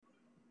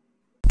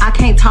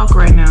talk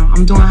right now.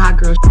 I'm doing hot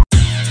girl.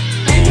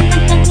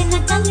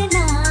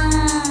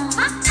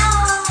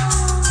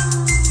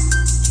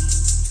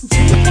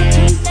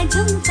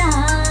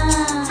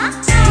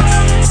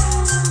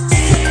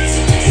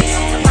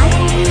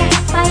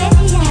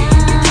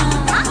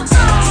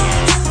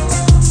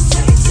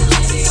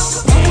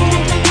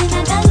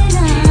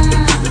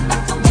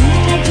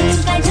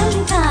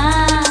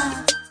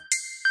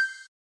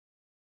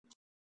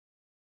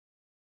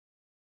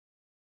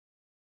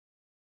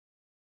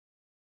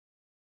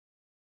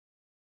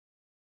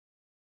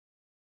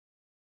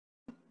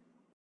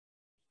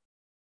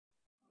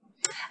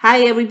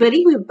 Hi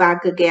everybody, we're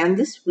back again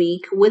this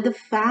week with the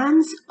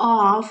fans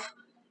of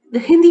the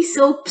Hindi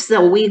soaps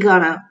that we're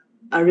gonna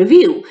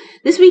review.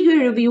 This week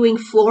we're reviewing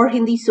 4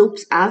 Hindi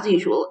soaps as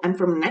usual, and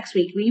from next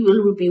week we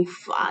will review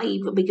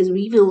 5 because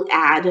we will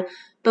add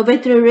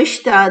Pavitra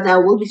Rishta that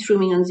will be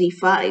streaming on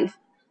Z5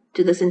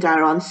 to this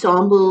entire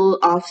ensemble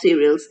of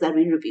serials that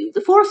we review.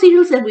 The 4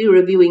 serials that we're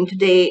reviewing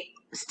today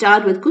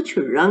start with Kuch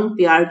Rang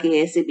Pyar Ke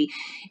Aise Bhi,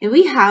 and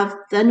we have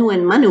Tanu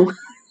and Manu.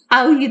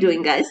 How are you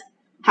doing, guys?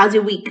 How's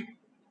your week?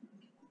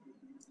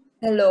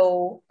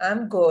 Hello,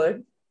 I'm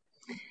good.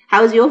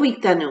 How's your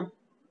week, Tanu?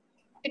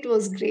 It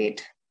was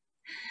great.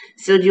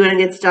 So, do you want to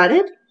get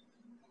started?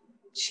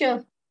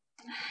 Sure.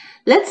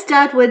 Let's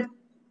start with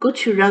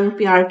Kuch Rang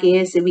Pyar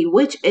Ke Aise Bhi,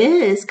 which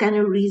is kind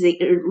of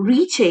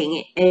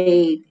reaching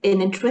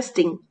an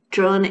interesting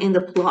turn in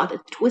the plot, a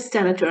twist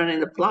and a turn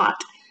in the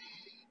plot.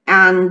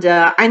 And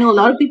I know a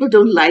lot of people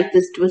don't like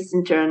this twist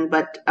and turn,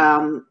 but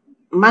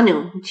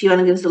Manu, do you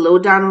want to give us a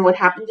lowdown on what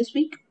happened this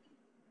week?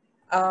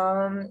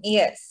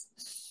 Yes.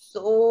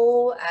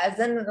 So, as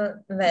and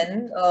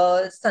when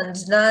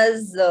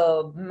Sanjana's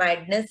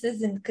madness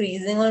is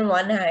increasing on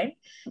one hand,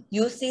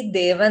 you see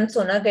Dev and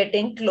Sona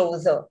getting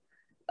closer.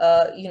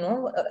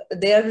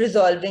 They are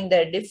resolving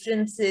their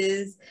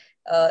differences.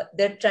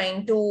 They're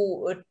trying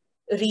to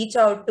reach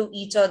out to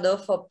each other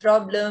for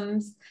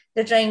problems.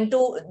 They're trying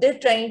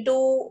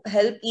to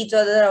help each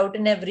other out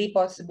in every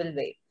possible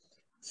way.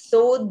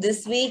 So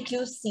this week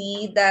you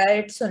see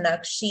that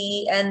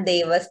Sonakshi and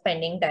they were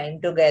spending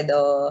time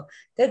together.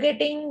 They're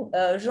getting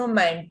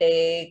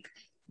romantic.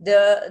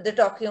 They're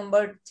talking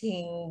about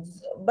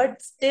things,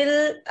 but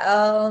still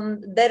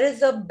there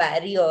is a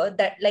barrier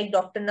that, like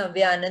Dr.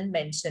 Navya Anand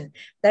mentioned,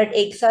 that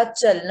ek saath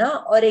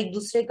chalna or ek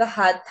dusre ka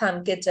haath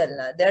tham ke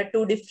chalna. There are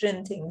two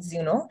different things,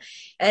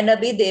 And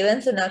abhi Dev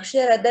and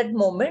Sonakshi are at that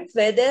moment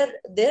where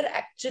they're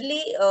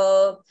actually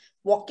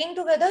walking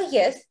together.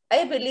 Yes,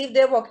 I believe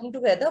they're walking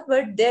together,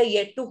 but they're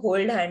yet to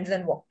hold hands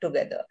and walk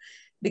together.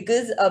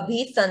 Because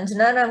abhi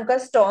Sanjana naam ka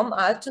storm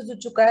aa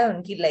chuka hai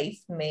unki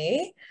life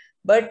mein,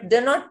 but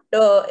they're not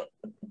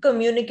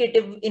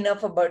communicative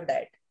enough about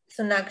that.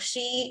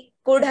 Sonakshi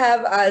could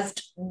have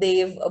asked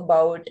Dev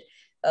about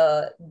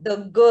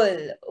the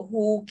girl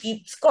who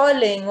keeps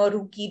calling or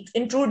who keeps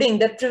intruding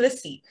their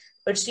privacy.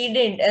 But she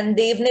didn't, and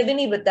Dev ने भी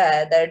नहीं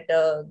बताया that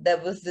there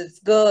was this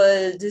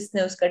girl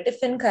जिसने उसका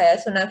tiffin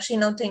खाया. Sonakshi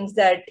now thinks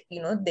that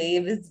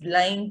Dev is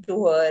lying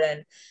to her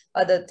and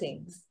other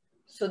things.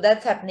 So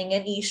that's happening,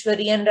 and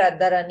Ishwari and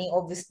Radharani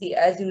obviously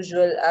as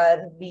usual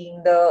are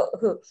being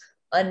the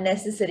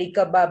unnecessary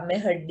kebab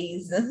mein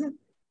haddis.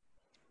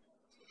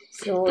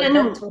 So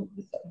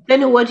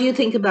Tanu, what do you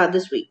think about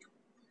this week?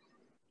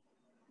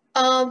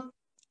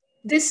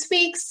 This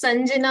week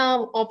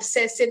Sanjana,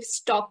 obsessive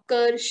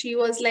stalker, she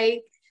was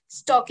like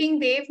stalking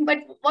Dev, but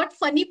what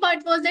funny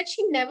part was that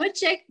she never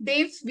checked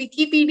Dev's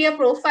Wikipedia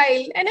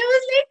profile, and I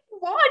was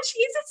like, what?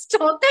 She's a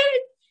stalker.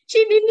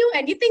 She didn't know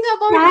anything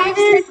about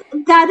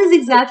that is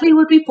exactly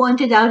what we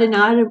pointed out in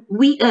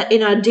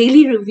our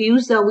daily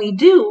reviews that we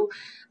do.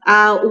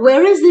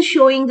 Where is this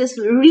showing this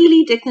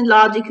really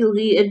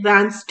technologically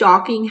advanced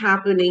stalking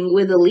happening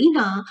with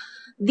Alina?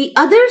 The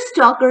other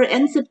stalker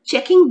ends up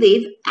checking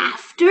Dev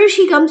after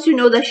she comes to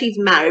know that she's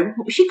married.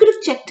 She could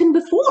have checked him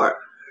before.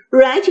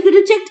 Right? You could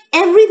have checked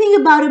everything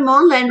about him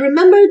online.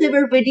 Remember, there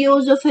were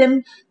videos of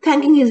him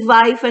thanking his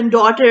wife and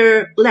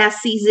daughter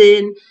last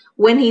season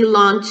when he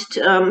launched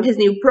his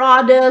new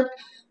product.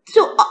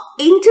 So,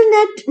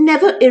 internet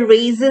never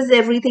erases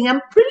everything.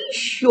 I'm pretty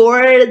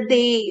sure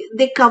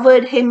they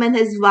covered him and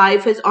his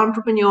wife, his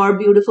entrepreneur,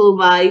 beautiful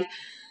wife.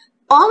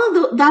 All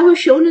of that was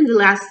shown in the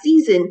last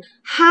season.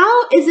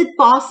 How is it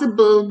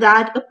possible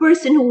that a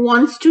person who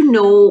wants to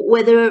know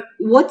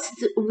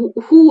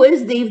who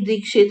is Dev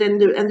Dixit and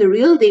the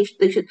real Dev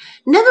Dixit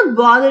never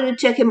bother to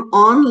check him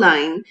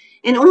online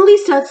and only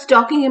starts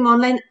stalking him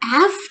online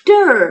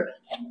after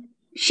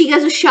she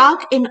gets a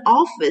shock in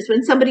office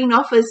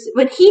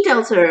when he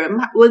tells her,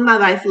 "Will my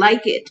wife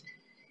like it?"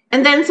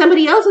 And then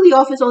somebody else in the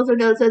office also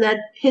tells her that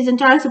his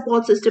entire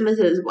support system is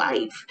his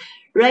wife.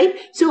 Right?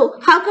 So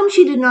how come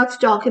she did not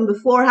stalk him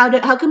before?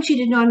 How come she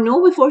did not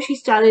know before she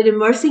started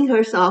immersing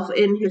herself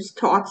in his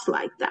thoughts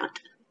like that?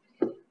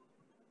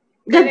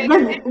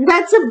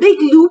 That's a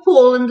big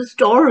loophole in the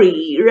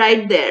story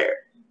right there.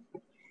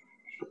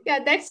 Yeah,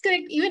 that's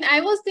correct. Even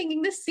I was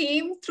thinking the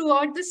same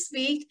throughout this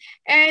week.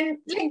 And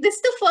like this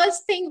is the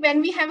first thing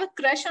when we have a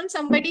crush on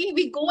somebody,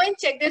 we go and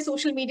check their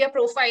social media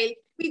profile.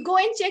 We go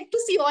and check to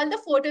see all the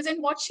photos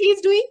and what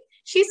she's doing.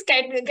 She's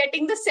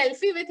getting the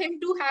selfie with him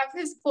to have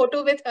his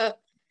photo with her.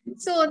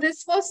 So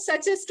this was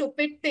such a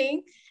stupid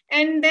thing.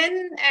 And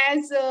then,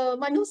 as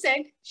Manu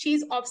said,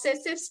 she's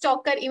obsessive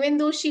stalker. Even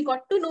though she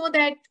got to know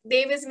that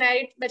Dave is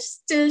married, but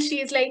still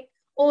she's like,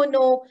 oh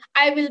no,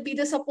 I will be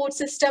the support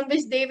system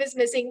which Dave is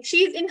missing.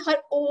 She's in her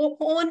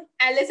own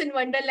Alice in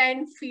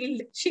Wonderland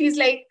field. She's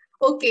like,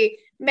 okay,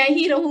 मैं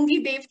ही रहूंगी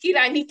देव की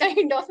रानी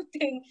kind of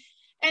thing.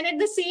 And at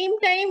the same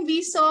time,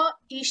 we saw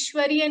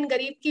Ishwari and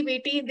Garib Ki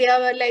Beti.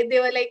 They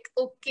were like,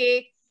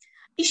 okay.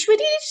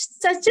 Ishwari is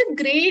such a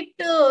great,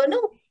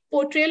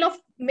 portrayal of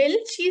Mill.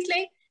 She's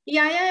like,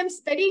 yeah, I'm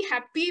very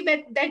happy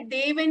that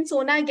Dave and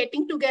Sona are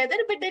getting together.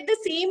 But at the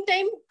same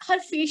time, her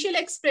facial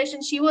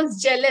expression, she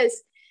was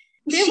jealous.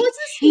 There was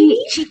a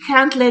scene. She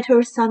can't let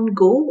her son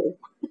go.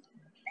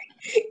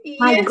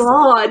 My Yes.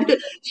 God,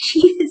 she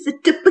is a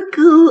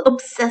typical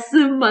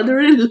obsessive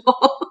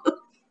mother-in-law.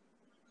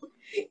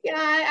 Yeah,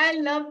 I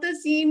love the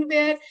scene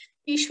where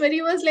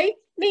Ishwari was like,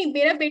 नहीं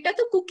मेरा बेटा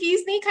तो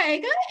cookies नहीं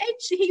खाएगा and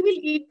he will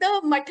eat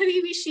the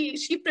mathari which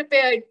she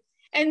prepared.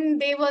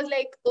 And they was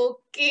like,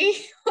 okay.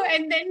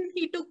 And then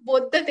he took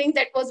both the things.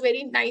 That was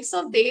very nice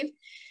of Dave.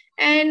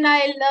 And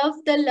I love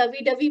the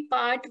lovey-dovey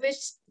part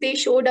which they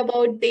showed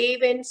about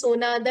Dave and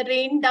Sona, the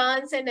rain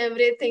dance and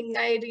everything.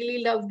 I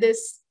really love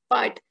this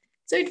part.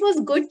 So it was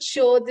good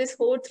show this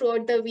whole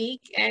throughout the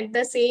week. At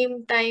the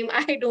same time,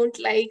 I don't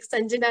like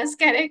Sanjana's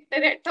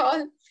character at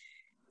all.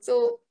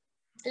 So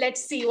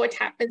let's see what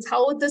happens.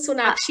 How the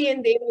Sonakshi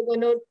and Dave are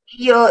going to...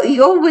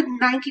 You're with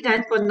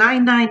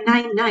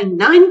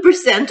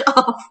 99.99999%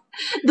 of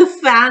the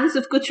fans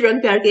of Kuch Rang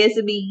Pyar Ke Aise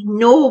Bhi.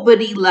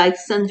 Nobody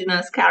likes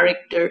Sanjana's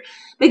character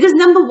because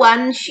number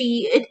one,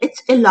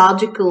 it's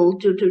illogical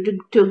to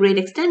a great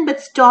extent, but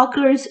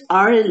stalkers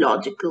are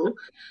illogical.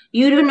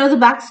 You don't know the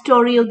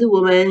backstory of the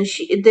woman.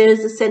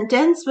 There's a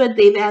sentence where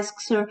Dave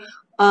asks her,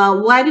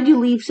 why did you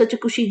leave such a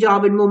cushy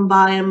job in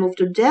Mumbai and move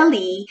to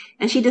Delhi?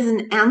 And she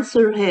doesn't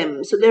answer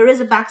him. So there is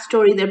a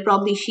backstory there.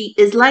 Probably she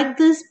is like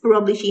this.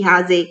 Probably she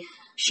has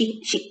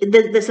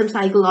there's some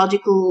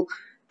psychological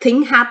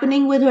thing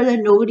happening with her that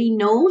nobody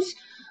knows.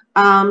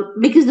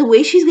 Because the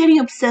way she's getting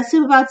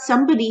obsessive about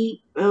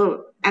somebody,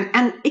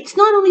 and it's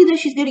not only that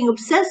she's getting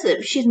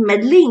obsessive, she's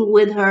meddling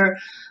with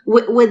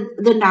with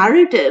the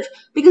narrative.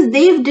 Because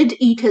Dave did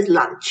eat his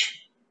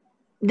lunch.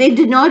 They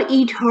did not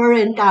eat her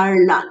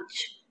entire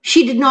lunch.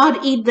 She did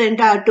not eat the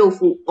entire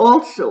tofu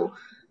also,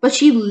 but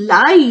she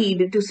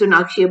lied to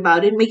Sonakshi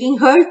about it, making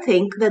her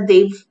think that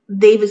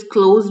Dave is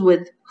close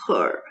with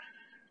her.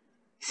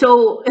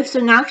 So if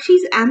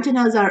Sonakshi's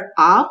antennas are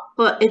up,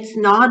 it's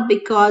not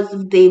because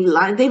of Dave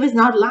lying. Dave is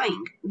not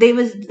lying. Dave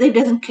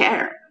doesn't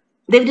care.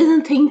 Dave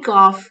doesn't think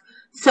of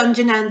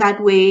Sanjana in that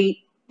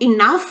way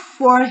enough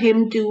for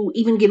him to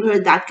even give her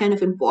that kind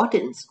of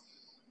importance.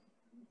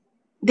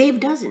 Dave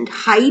doesn't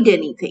hide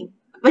anything.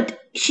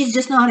 But she's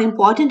just not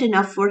important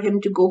enough for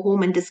him to go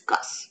home and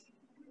discuss.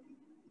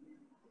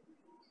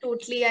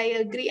 Totally, I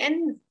agree.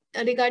 And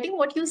regarding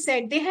what you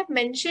said, they have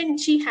mentioned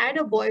she had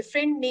a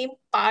boyfriend named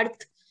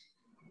Parth.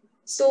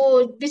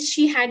 So, which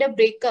she had a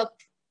breakup.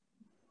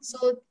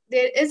 So,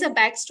 there is a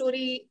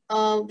backstory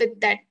with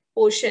that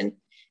portion.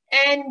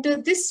 And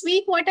this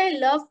week, what I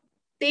love,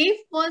 Dave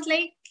was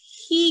like,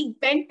 he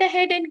went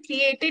ahead and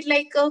created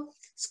like a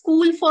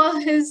school for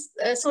his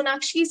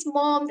Sonakshi's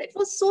mom. That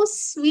was so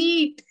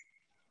sweet.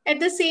 At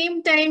the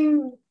same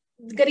time,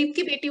 गरीब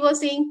की बेटी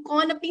was saying,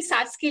 कौन अपनी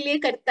सास के लिए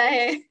करता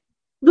है?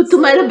 तो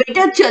तुम्हारा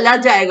बेटा चला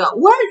जाएगा.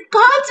 What?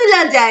 कहाँ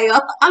चला जाएगा?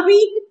 I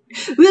mean,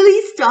 will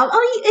he stop? I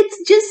mean, it's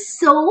just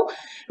so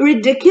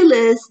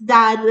ridiculous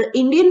that the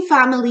Indian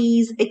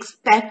families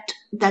expect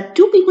that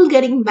two people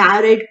getting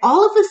married,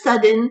 all of a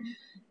sudden,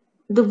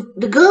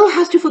 the girl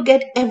has to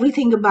forget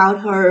everything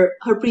about her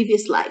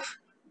previous life.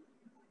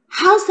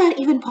 How's that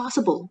even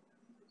possible?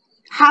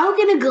 How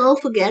can a girl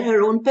forget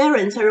her own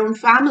parents, her own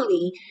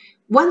family,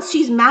 once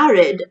she's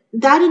married?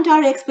 That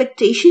entire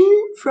expectation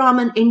from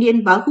an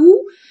Indian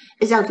bahu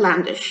is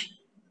outlandish.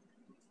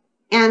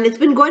 And it's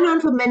been going on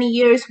for many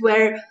years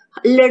where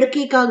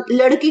ladke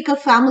ka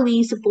family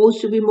is supposed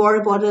to be more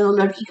important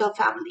than ladki ka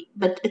family.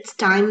 But it's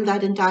time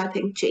that entire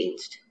thing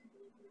changed.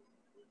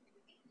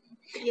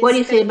 Yes, what do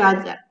you say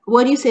about that?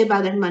 What do you say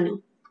about that,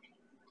 Manu?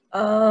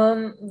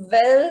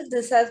 Well,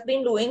 this has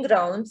been doing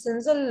rounds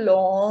since a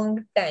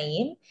long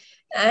time.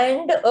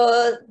 And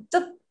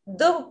the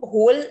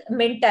whole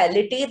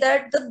mentality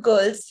that the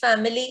girl's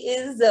family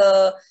is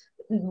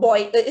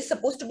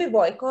supposed to be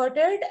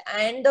boycotted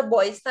and the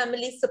boy's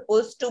family is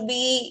supposed to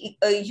be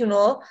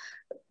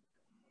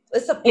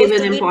supposed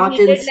given to be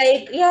importance.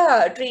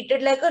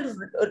 treated like a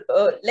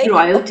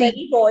royalty. A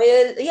very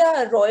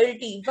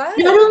royalty. Why?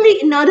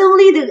 Not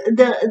only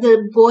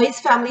the boy's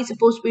family is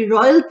supposed to be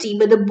royalty,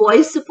 but the boy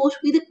is supposed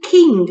to be the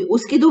king.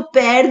 Uske do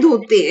pair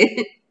dhote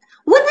hain.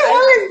 What the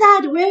hell is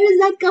that? Where is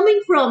that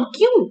coming from?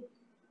 Kyun?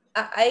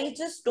 I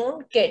just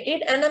don't get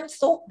it, and I'm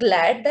so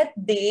glad that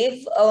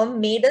they've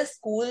made a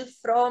school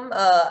from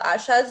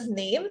Asha's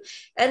name,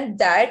 and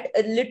that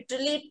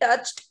literally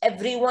touched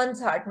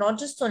everyone's heart, not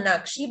just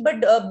Sonakshi,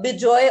 but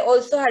Bijoy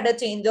also had a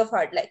change of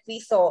heart, like we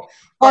saw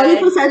All of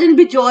that. a sudden,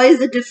 Bijoy is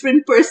a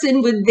different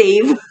person with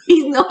Dave.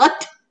 He's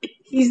not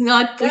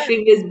Yeah,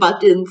 pushing his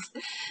buttons.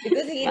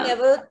 because he Yeah.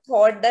 never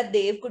thought that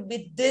Dev could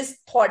be this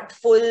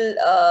thoughtful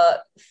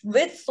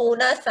with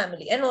Sona's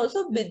family. And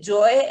also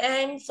Bijoy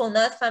and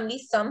Sona's family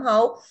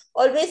somehow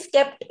always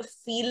kept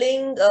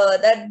feeling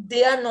that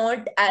they are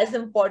not as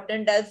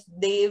important as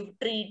Dev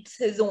treats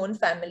his own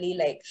family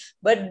like.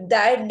 But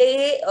that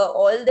day,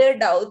 all their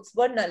doubts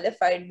were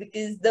nullified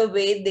because the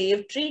way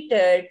Dev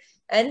treated,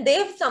 and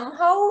Dev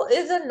somehow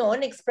is a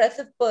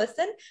non-expressive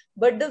person,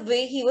 but the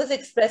way he was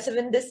expressive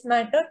in this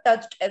matter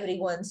touched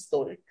everyone's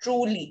soul,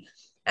 truly.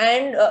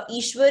 And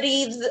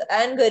Ishwari's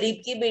and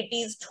Garib Ki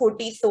Beti's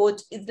Choti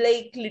Soch is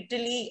like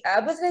literally,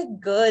 I was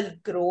like, girl,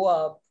 grow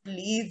up,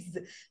 please.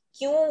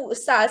 क्यों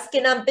सास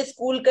के नाम पे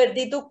school कर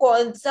दी, तो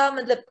कौन सा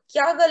मतलब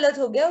क्या गलत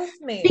हो गया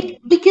उसमें?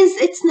 Because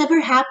it's never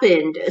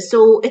happened.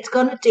 So it's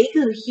going to take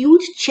a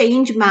huge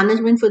change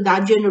management for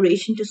that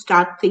generation to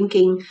start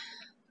thinking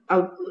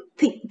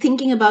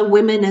about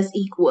women as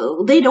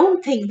equal. They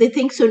don't think, they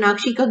think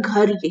Sonakshi का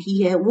घर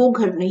यही है, वो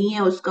घर नहीं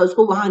है उसका,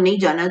 उसको वहां नहीं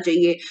जाना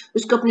चाहिए,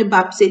 उसको अपने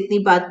बाप से इतनी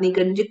बात नहीं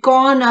करनी चाहिए,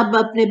 कौन अब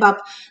अपने बाप.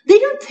 They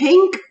don't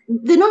think,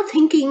 they're not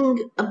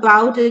thinking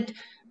about it.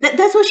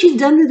 That's what she's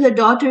done with her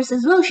daughters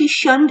as well. She's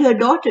shunned her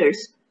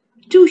daughters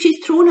too.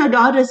 She's thrown her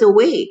daughters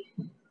away.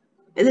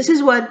 This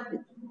is what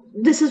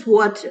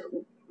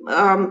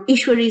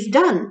Ishwari's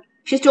done.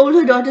 She's told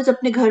her daughters,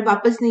 "अपने घर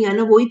वापस नहीं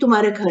आना, वही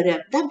तुम्हारा घर है."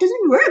 That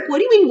doesn't work. What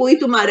do you mean, वही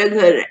तुम्हारा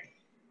घर है?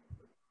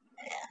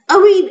 I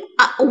mean,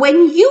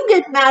 when you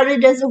get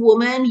married as a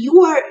woman,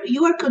 you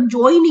are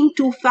conjoining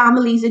two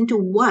families into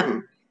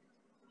one.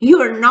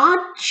 You are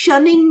not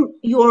shunning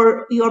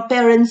your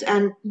parents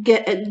and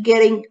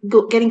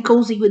getting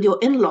cozy with your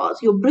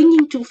in-laws. You're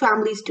bringing two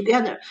families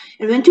together,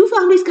 and when two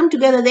families come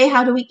together, they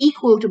have to be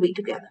equal to be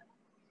together.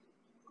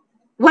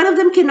 One of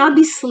them cannot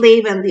be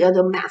slave and the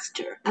other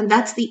master. And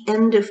that's the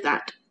end of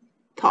that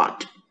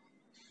thought.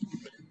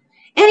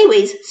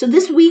 Anyways, so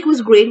this week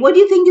was great. What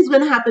do you think is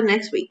going to happen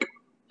next week?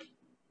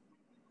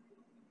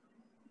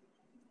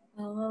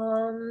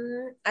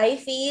 I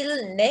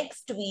feel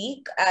next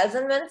week, as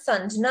and when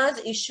Sanjana's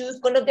issue is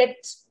going to get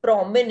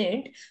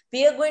prominent,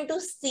 we are going to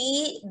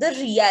see the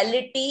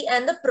reality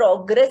and the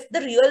progress, the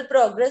real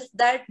progress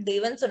that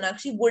Dev and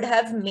Sonakshi would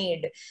have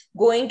made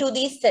going to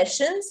these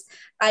sessions.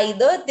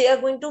 Either they are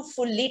going to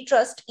fully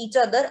trust each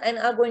other and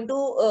are going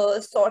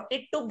to sort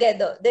it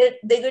together.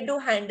 They're going to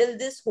handle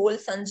this whole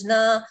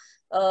Sanjana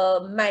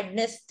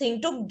madness thing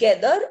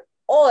together,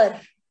 or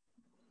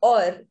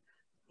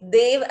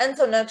Dev and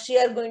Sonakshi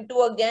are going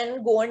to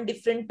again go on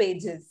different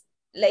pages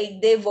like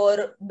they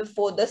were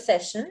before the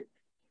session,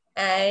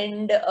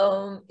 and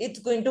it's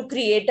going to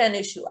create an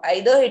issue.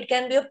 Either it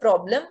can be a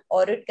problem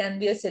or it can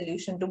be a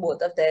solution to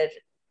both of their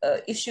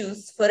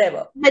issues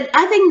forever. But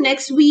I think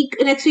next week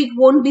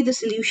won't be the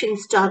solution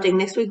starting.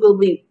 Next week will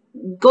be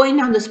going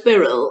down the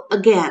spiral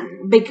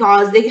again,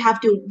 because they have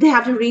to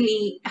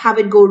really have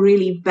it go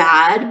really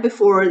bad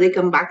before they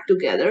come back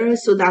together.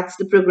 So that's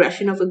the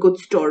progression of a good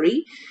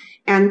story.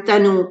 And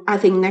Tanu, I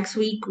think next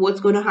week what's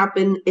going to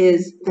happen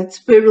is that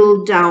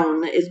spiral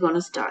down is going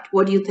to start.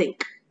 What do you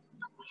think?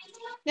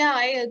 Yeah,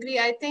 I agree.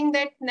 I think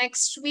that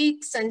next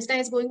week Sanjana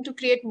is going to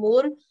create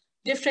more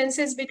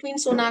differences between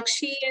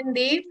Sonakshi and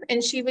Dev,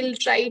 and she will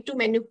try to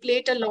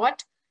manipulate a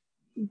lot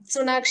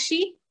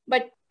Sonakshi,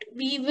 but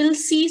we will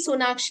see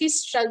Sonakshi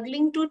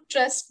struggling to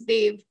trust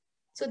Dev.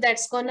 So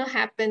that's gonna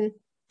happen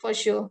for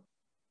sure.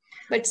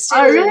 But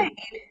still,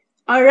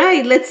 All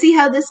right, let's see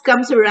how this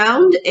comes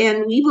around,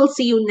 and we will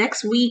see you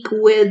next week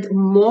with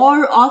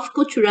more of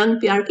Kuch Rang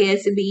Pyar Ke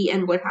Aise Bhi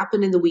and what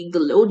happened in the week, the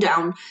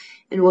lowdown,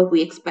 and what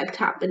we expect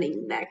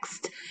happening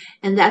next.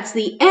 And that's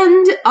the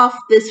end of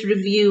this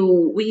review.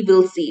 We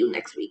will see you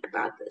next week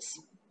about this.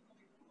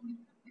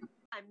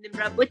 I'm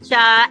Nimra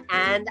Butcha,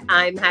 and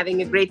I'm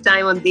having a great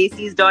time on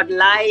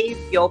Desis.live,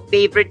 your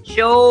favorite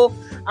show.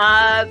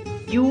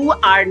 You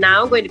are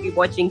now going to be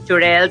watching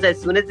Churels.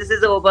 As soon as this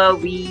is over,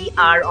 we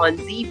are on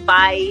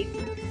Z5.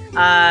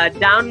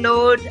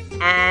 Download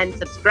and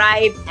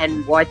subscribe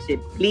and watch it.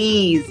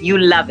 Please, you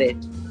love it.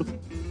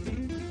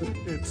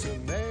 It's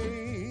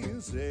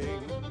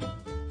amazing.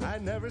 I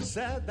never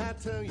said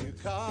that till you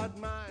caught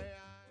my eye.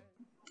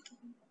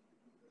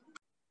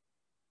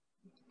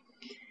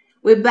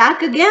 We're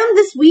back again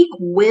this week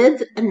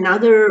with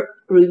another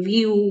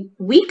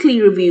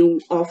weekly review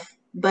of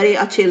Bade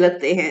Achhe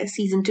Lagte Hain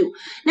Season 2.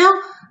 Now,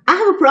 I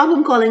have a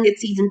problem calling it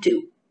Season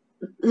 2.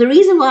 The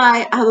reason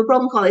why I have a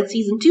problem calling it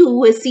Season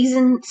 2 is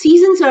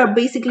seasons are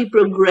basically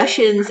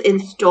progressions in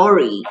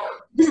story.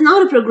 This is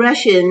not a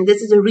progression,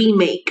 this is a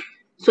remake.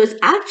 So it's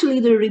actually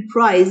the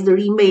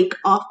remake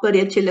of Bade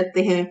Achhe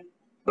Lagte Hain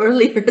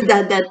earlier,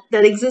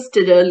 that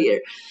existed earlier.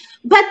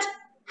 But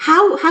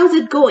how's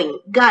it going?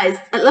 Guys,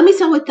 let me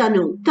start with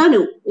Tanu.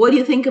 Tanu, what do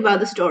you think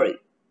about the story?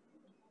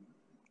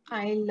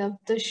 I love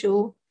the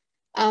show.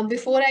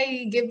 Before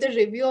I give the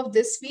review of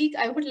this week,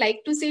 I would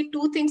like to say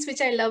two things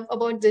which I love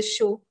about this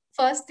show.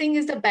 First thing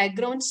is the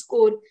background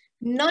score.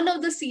 None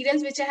of the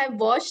serials which I have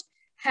watched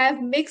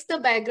have mixed the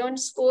background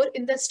score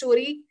in the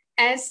story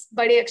as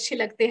Bade Achhe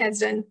Lagte has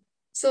done.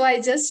 So I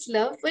just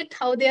love it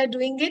how they are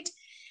doing it.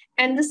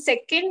 And the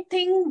second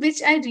thing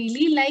which I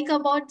really like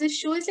about this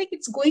show is like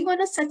it's going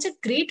on such a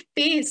great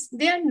pace.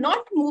 They are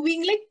not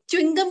moving like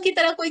chewing gum की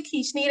तरह कोई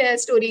खींच नहीं रहा है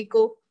story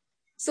को.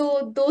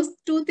 So those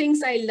two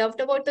things I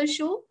loved about the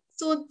show.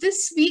 So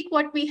this week,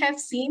 what we have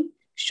seen,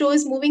 show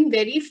is moving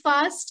very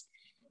fast,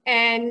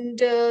 and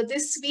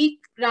this week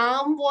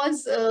Ram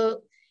was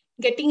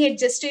getting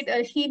adjusted.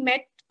 He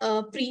met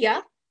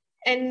Priya,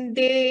 and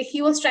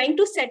he was trying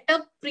to set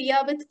up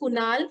Priya with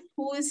Kunal,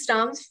 who is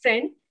Ram's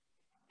friend.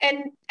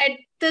 And at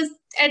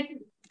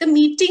the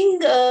meeting,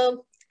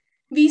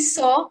 we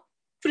saw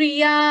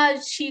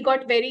Priya. She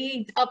got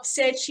very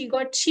upset. She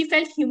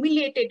felt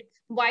humiliated.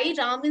 Why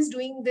Ram is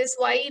doing this?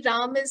 Why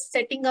Ram is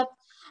setting up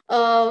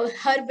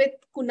her with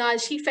Kunal?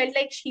 She felt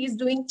like she's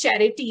doing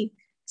charity.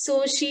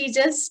 So she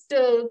just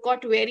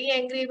got very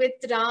angry with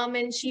Ram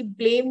and she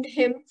blamed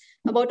him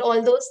about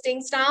all those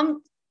things.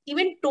 Ram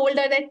even told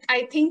her that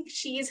I think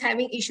she is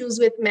having issues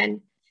with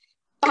men.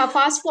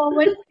 Fast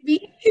forward, we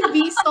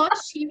saw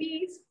she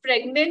is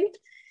pregnant,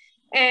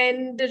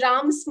 and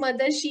Ram's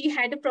mother, she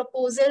had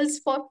proposals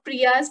for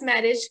Priya's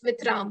marriage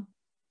with Ram.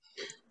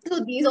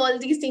 So all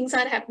these things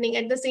are happening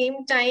at the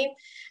same time.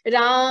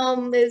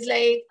 Ram is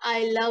like,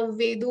 I love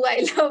Vedu,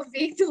 I love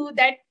Vedu.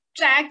 That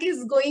track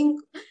is going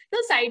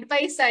side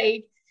by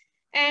side.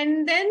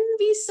 And then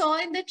we saw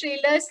in the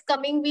trailers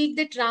coming week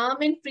that Ram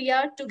and Priya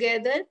are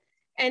together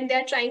and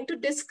they're trying to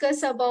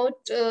discuss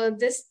about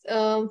this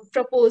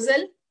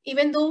proposal.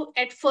 Even though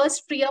at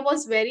first Priya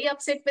was very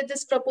upset with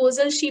this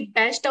proposal, she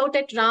bashed out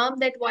at Ram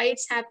that why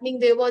it's happening.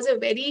 There was a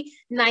very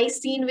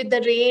nice scene with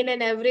the rain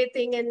and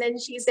everything. And then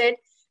she said,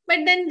 but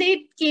then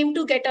they came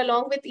to get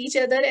along with each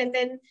other. And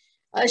then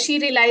she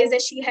realized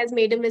that she has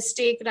made a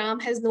mistake. Ram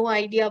has no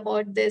idea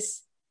about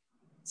this.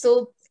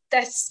 So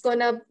that's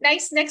gonna,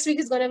 next week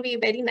is gonna be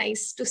very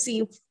nice to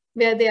see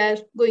where they are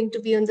going to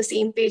be on the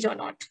same page or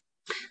not.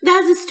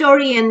 That's the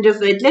story end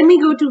of it. Let me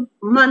go to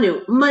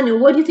Manu. Manu,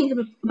 what do you think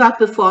about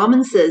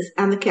performances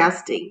and the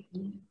casting?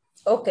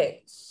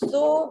 Okay,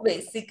 so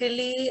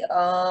basically,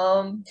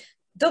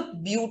 the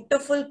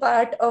beautiful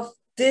part of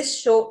this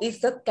show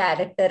is the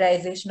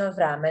characterization of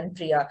Ram and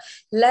Priya.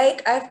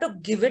 Like, I have to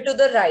give it to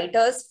the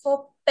writers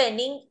for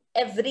penning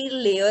every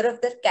layer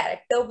of their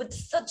character with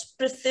such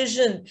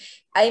precision.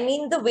 I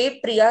mean, the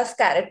way Priya's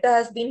character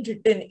has been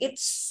written,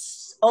 it's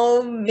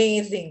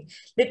amazing.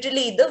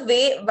 Literally, the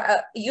way,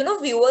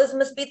 viewers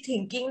must be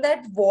thinking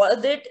that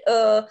was it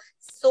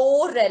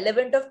so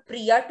relevant of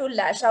Priya to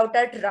lash out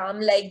at Ram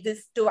like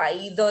this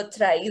twice or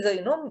thrice,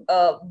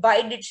 or,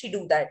 why did she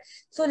do that?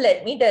 So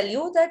let me tell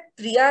you that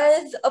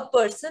Priya is a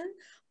person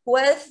who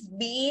has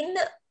been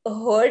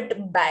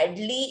hurt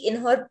badly in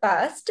her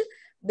past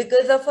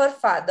because of her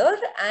father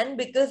and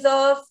because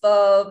of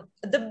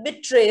the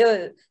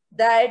betrayal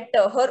that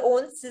her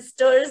own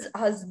sister's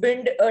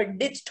husband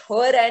ditched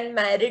her and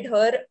married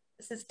her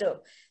sister.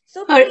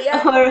 So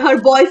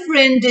her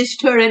boyfriend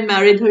ditched her and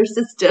married her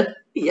sister.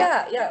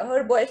 Yeah,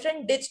 her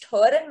boyfriend ditched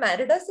her and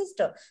married her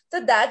sister.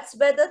 So that's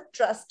where the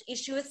trust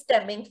issue is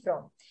stemming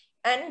from.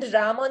 And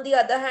Ram, on the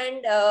other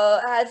hand,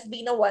 has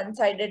been a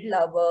one-sided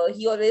lover.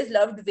 He always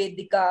loved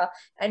Vedika,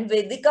 and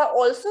Vedika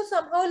also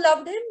somehow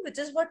loved him, which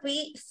is what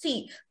we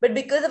see. But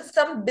because of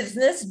some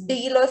business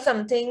deal or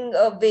something,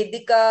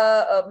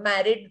 Vedika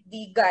married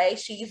the guy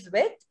she's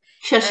with.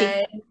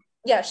 Shashi.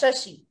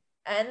 Shashi.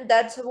 And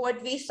that's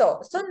what we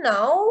saw. So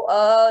now,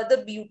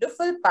 the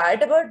beautiful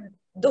part about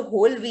the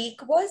whole week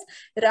was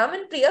Ram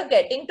and Priya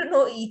getting to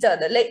know each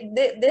other. Like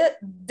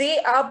they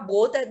are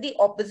both at the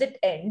opposite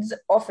ends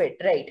of it,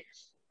 right?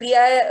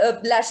 Priya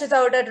lashes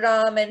out at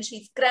Ram and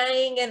she's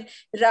crying, and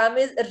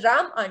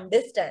Ram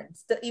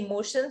understands the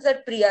emotions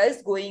that Priya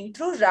is going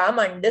through. Ram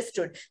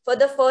understood. For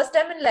the first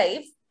time in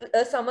life,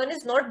 someone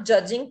is not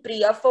judging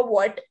Priya for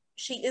what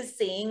she is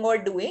saying or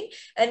doing,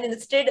 and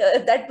instead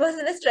that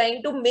person is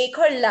trying to make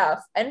her laugh.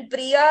 And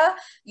Priya,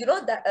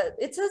 that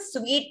it's a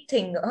sweet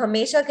thing.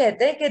 हमेशा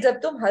कहते हैं कि जब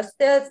तुम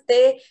हंसते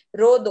हंसते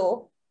रो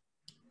दो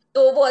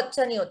तो वो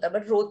अच्छा नहीं होता,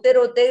 बट रोते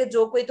रोते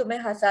जो कोई तुम्हें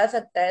हंसा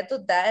सकता है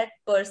तो that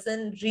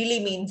person really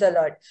means a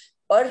lot.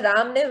 और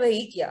राम ने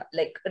वही किया.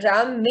 Like,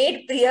 Ram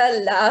made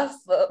Priya laugh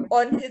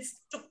on his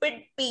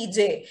stupid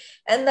PJ.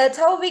 And that's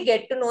how we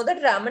get to know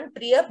that Ram and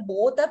Priya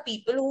both are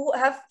people who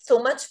have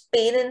so much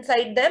pain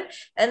inside them,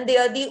 and they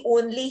are the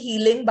only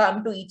healing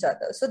balm to each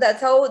other. So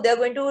that's how they're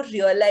going to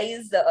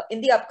realize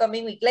in the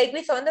upcoming week. Like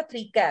we saw in the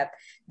pre-cap,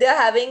 they're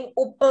having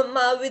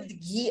upma with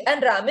ghee,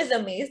 and Ram is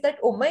amazed that,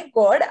 oh my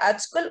god,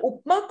 aajkal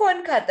upma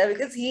kaun khata?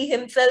 Because he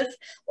himself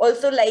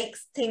also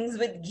likes things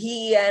with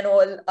ghee and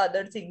all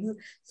other things.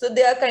 So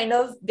they are kind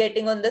of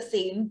getting on the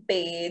same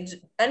page,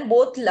 and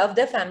both love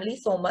their family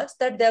so much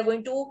that they're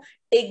going to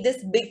take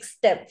this big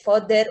step for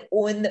their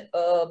own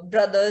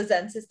brother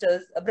and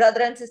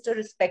sister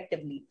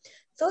respectively.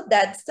 So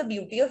that's the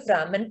beauty of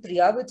Ram and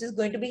Priya, which is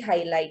going to be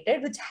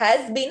highlighted, which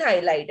has been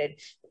highlighted.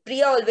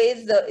 Priya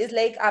always is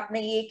like,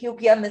 "Aapne ye kyun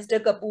kiya, Mr.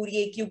 Kapoor,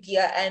 ye kyun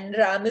kiya?" And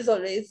Ram is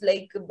always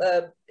like,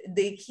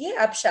 "Dekhiye,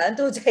 aap shant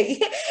ho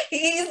jaiye."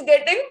 He is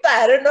getting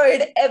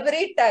paranoid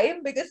every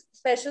time, because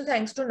special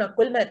thanks to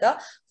Nakul Mehta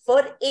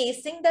for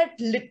acing that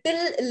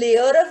little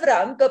layer of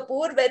Ram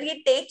Kapoor where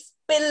he takes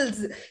pills.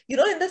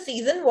 In the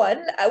season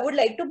 1, I would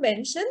like to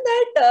mention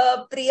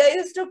that Priya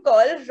used to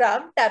call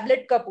Ram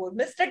Tablet Kapoor,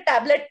 Mr.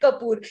 Tablet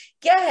Kapoor.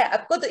 क्या है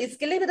आपको तो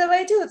इसके लिए भी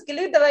दवाई चाहिए, उसके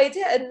लिए भी दवाई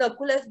चाहिए. And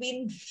Nakul has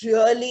been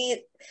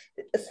really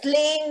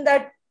slaying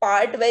that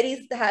part where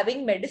he's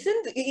having medicine.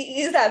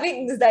 He's having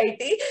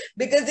anxiety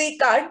because he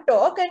can't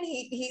talk, and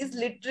he's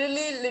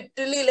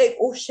literally like,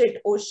 "Oh shit,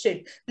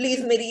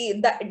 please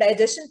meri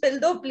digestion pill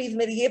do, please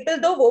meri ye pill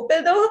do, wo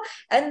pill do."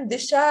 And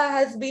Disha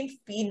has been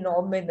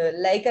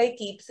phenomenal. Like I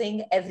keep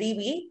saying every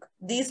week,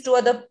 these two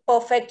are the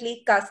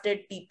perfectly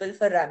casted people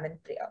for Ram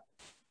and Priya.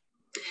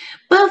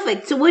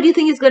 Perfect. So, what do you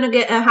think is going to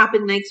get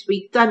happen next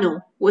week, Tanu?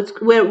 What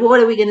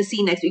are we going to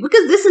see next week?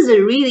 Because this is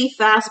a really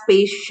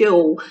fast-paced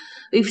show.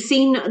 We've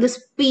seen the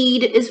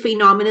speed is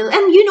phenomenal,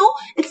 and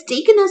it's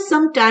taken us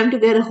some time to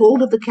get a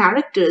hold of the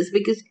characters,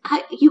 because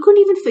you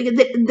couldn't even figure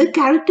that the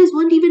characters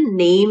weren't even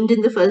named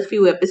in the first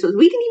few episodes.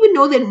 We didn't even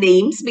know their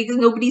names because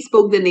nobody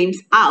spoke their names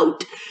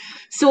out.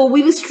 So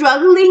we were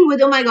struggling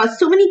with, oh my god,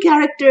 so many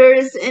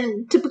characters,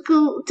 and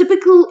typical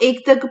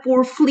Ekta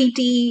Kapoor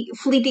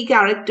fleety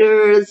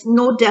characters,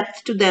 no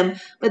depth to them,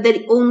 but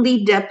then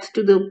only depth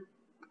to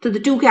the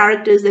two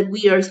characters that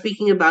we are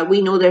speaking about.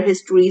 We know their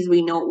histories,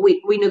 we know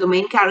the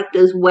main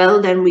characters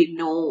well, then we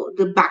know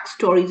the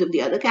backstories of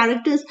the other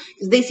characters,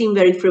 because they seem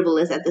very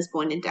frivolous at this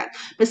point in time.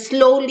 But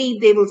slowly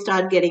they will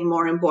start getting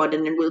more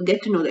important, and we'll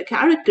get to know their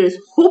characters,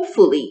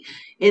 hopefully,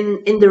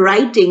 in the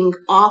writing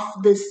of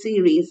this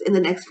series in the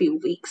next few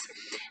weeks.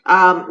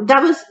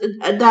 That was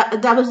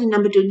the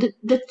number two.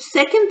 The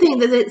second thing,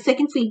 the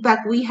second feedback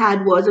we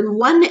had was, on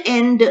one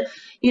end,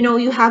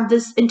 you have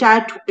this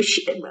entire.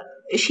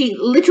 She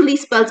literally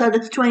spells out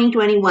it's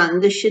 2021.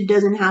 This shit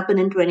doesn't happen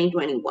in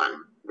 2021.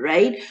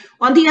 Right?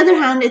 On the other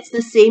hand, it's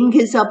the same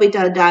Ghisa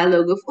Pita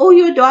dialogue of, "Oh,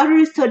 your daughter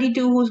is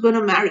 32, who's going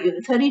to marry you?"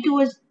 32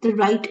 is the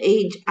right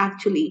age,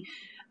 actually.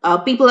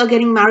 People are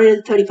getting married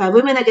at 35.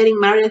 Women are getting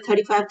married at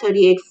 35,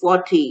 38,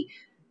 40,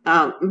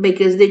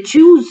 because they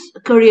choose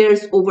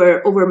careers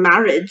over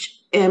marriage.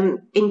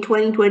 In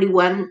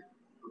 2021,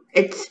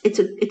 it's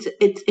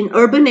in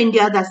urban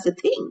India, that's the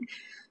thing.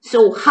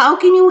 So how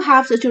can you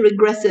have such a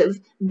regressive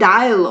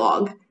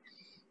dialogue?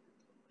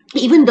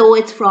 Even though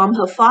it's from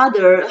her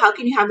father, how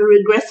can you have a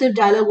regressive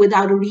dialogue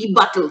without a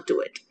rebuttal to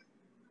it?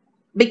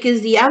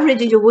 Because the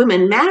average age of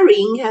women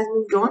marrying has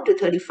moved on to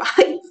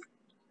 35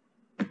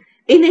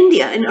 in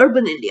India, in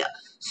urban India.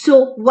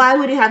 So why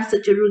would you have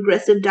such a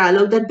regressive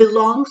dialogue that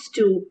belongs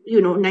to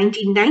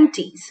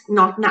 1990s,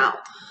 not now?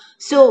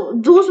 So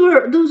those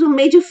were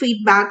major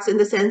feedbacks in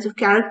the sense of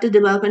character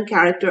development,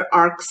 character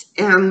arcs,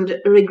 and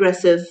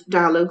regressive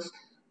dialogues.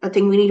 I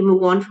think we need to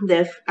move on from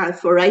there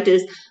for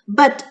writers.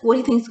 But what do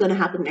you think is going to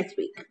happen next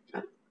week?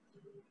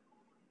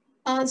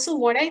 So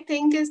what I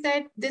think is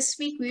that this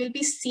week we will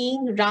be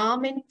seeing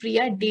Ram and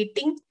Priya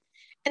dating.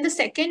 And the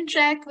second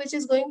track, which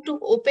is going to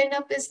open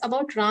up, is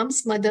about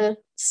Ram's mother.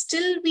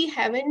 Still, we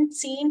haven't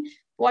seen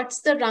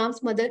what's the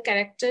Ram's mother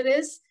character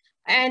is.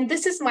 And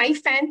this is my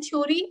fan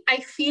theory. I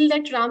feel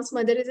that Ram's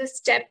mother is a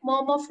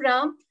stepmom of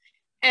Ram,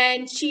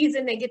 and she is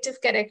a negative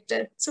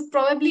character. So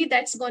probably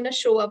that's going to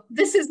show up.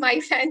 This is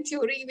my fan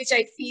theory, which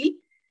I feel.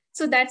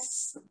 So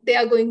they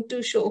are going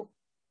to show.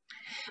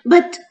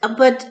 But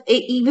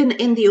even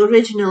in the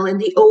original, in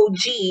the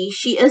OG,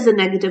 she is a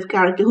negative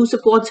character who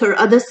supports her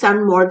other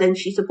son more than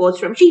she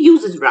supports Ram. She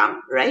uses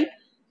Ram, right?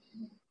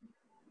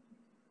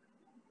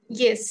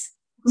 Yes.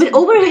 But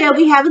over here,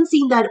 we haven't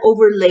seen that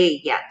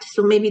overlay yet.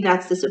 So maybe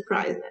that's the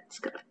surprise that's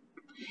coming.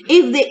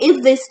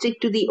 If they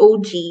stick to the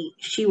OG,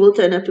 she will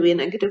turn out to be a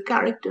negative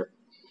character.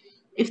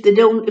 If they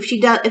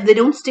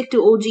don't stick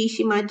to OG,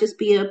 she might just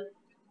be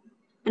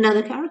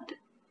another character.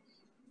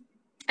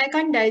 I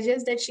can't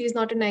digest that she is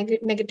not a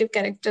negative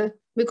character,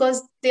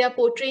 because they are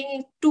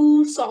portraying it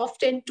too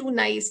soft and too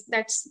nice.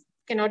 That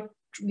cannot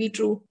be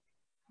true.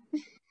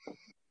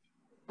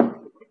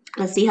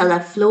 Let's see how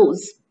that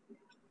flows.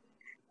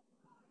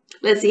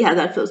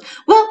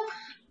 Well,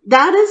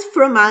 that is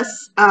from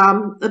us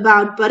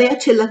about Bade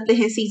Achhe Lagte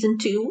Hain Season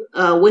 2,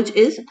 which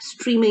is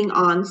streaming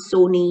on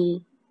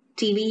Sony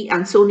TV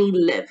and Sony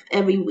Live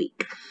every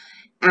week.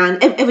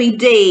 And every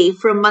day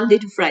from Monday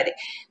to Friday.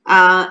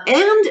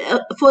 And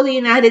for the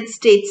United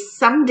States,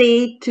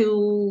 someday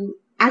to...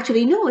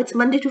 Actually, no, it's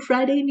Monday to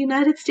Friday in the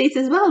United States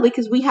as well,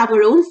 because we have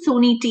our own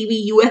Sony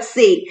TV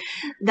USA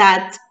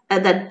that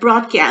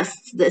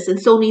broadcasts this, and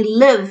Sony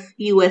Live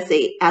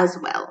USA as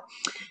well.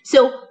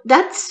 So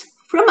that's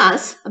from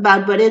us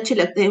about Bade Achhe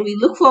Lagte Hain. We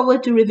look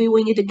forward to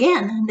reviewing it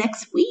again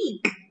next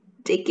week.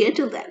 Take care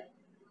till then.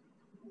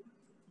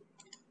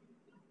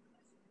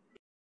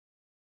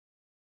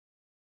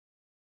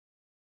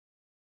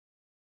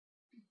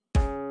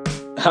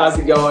 How's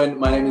it going?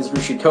 My name is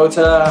Rushi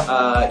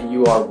Kota.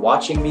 You are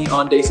watching me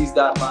on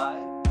Daisies.live.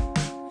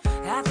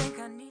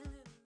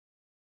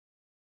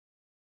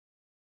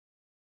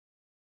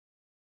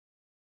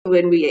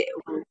 When we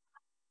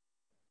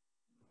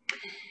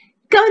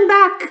coming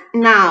back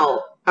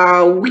now,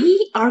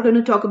 we are going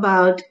to talk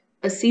about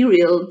a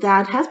serial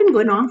that has been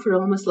going on for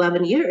almost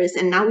 11 years,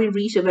 and now we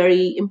reach a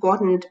very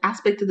important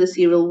aspect of the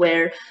serial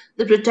where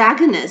the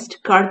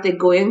protagonist Kartik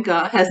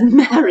Goenka has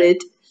married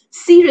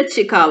Seerat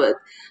Shekhawat,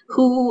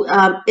 who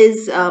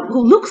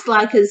who looks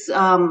like his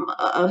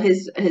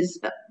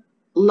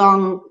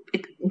long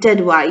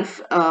dead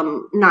wife,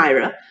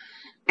 Naira.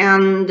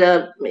 And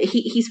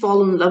he's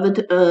fallen in love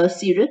with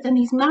Seerat and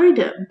he's married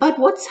her. But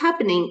what's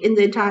happening in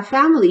the entire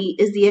family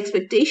is the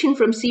expectation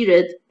from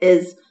Seerat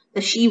is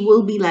that she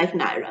will be like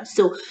Naira.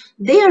 So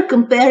they are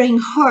comparing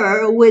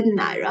her with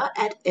Naira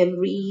at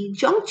every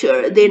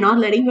juncture. They're not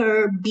letting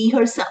her be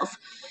herself.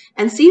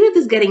 And Seerat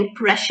is getting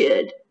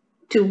pressured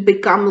to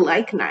become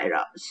like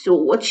Naira. So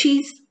what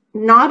she's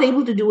not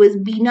able to do is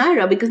be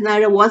Naira because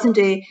Naira wasn't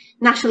a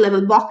national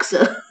level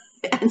boxer.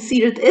 And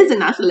Seerat is a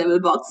national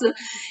level boxer,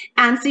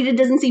 and Seerat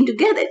doesn't seem to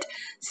get it.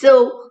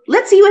 So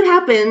let's see what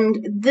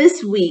happened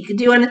this week.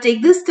 Do you want to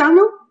take this,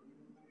 Tanu?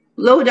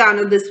 Lowdown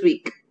of this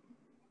week.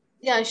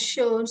 Yeah,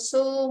 sure.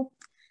 So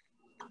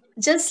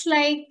just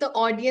like the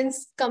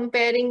audience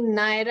comparing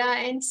Naira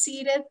and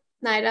Seerat,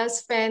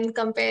 Naira's fan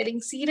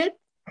comparing Seerat,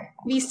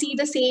 we see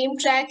the same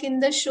track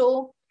in the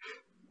show.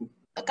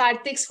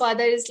 Kartik's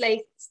father is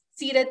like,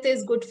 Seerat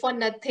is good for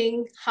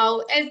nothing.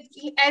 How,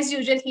 as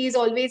usual, he is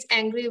always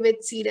angry with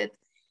Seerat.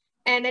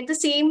 And at the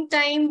same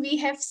time, we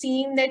have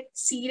seen that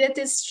Seerat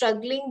is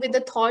struggling with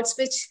the thoughts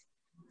which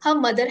her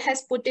mother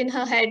has put in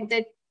her head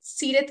that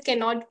Seerat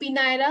cannot be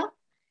Naira.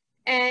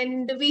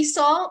 And we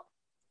saw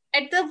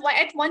at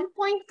one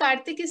point,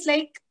 Kartik is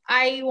like,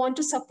 I want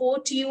to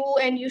support you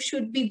and you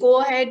should be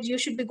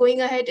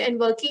going ahead and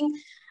working.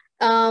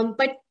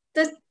 But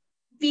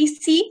we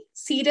see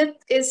Seerat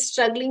is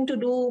struggling to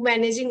do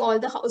managing all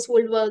the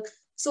household work.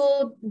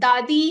 So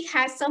Dadi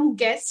has some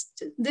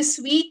guests this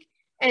week,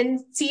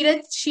 and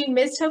Seerat, she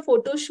missed her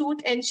photo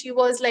shoot and she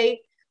was like,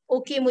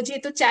 okay,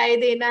 mujhe to chai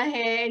dena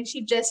hai. And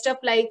she dressed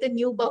up like the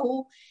new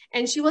bahu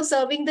and she was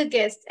serving the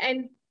guests.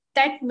 And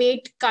that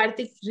made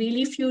Kartik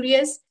really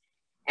furious.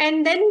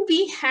 And then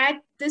we had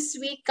this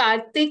week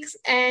Kartik's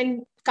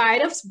and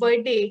Kairav's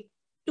birthday,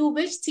 to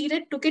which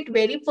Seerat took it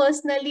very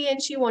personally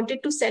and she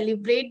wanted to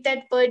celebrate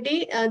that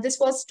birthday. This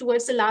was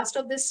towards the last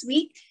of this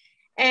week,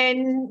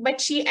 but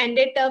she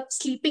ended up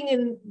sleeping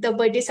in the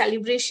birthday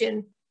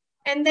celebration.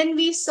 And then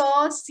we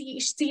saw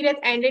Seerat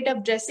ended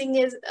up dressing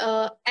as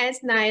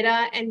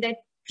Naira, and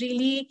that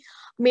really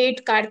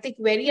made Kartik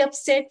very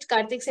upset.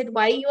 Kartik said,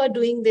 "Why you are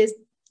doing this?"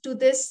 To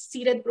this,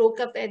 Seerat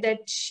broke up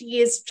that she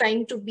is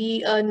trying to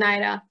be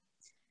Naira.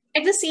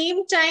 At the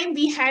same time,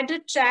 we had a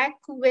track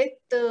with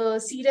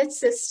Seerat's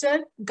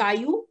sister,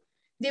 Gayu.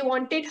 They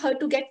wanted her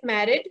to get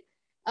married,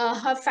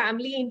 her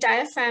family,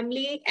 entire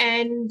family,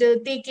 and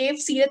they gave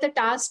Seerat a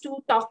task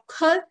to talk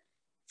her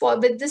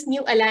with this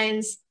new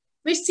alliance,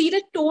 which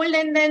Seerat told,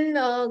 and then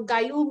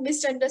Gayu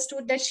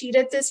misunderstood that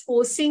Seerat is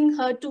forcing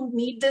her to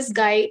meet this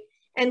guy,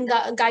 and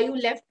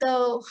Gayu left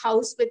the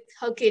house with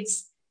her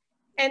kids.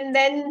 And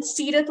then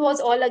Seerat was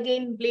all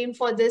again blamed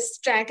for this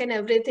track and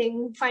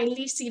everything.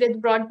 Finally, Seerat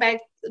brought back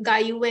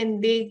Gayu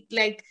and they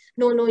like,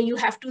 no, you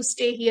have to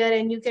stay here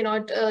and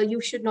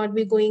you should not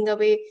be going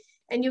away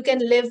and you can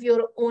live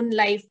your own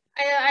life.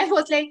 I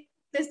was like,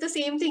 this is the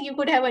same thing you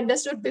could have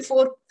understood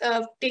before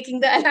taking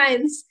the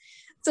alliance.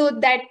 So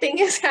that thing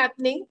is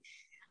happening.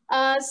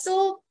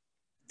 So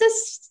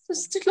this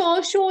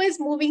show is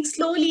moving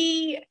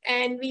slowly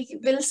and we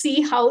will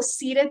see how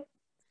Seerat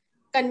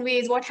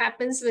conveys what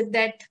happens with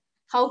that,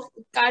 how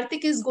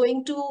Kartik is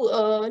going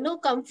to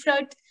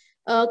comfort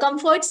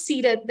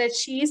Seerat that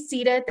she is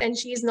Seerat and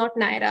she is not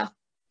Naira.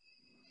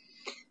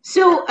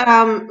 So,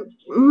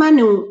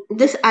 Manu,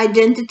 this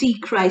identity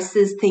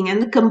crisis thing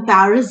and the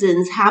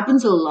comparisons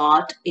happens a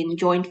lot in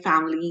joint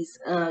families.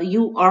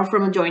 You are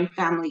from a joint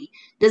family.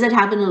 Does that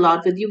happen a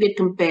lot with you? Get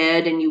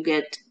compared and you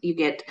get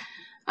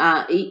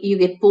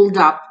pulled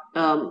up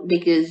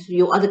because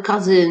your other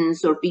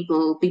cousins or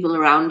people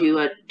around you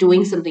are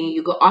doing something.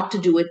 You ought to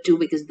do it too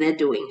because they're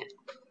doing it.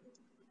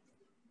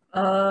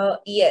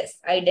 Yes,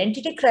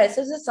 identity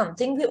crisis is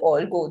something we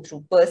all go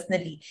through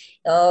personally.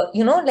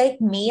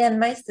 Like me and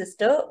my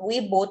sister,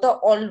 we both are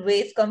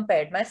always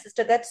compared. My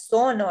sister gets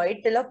so annoyed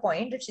till a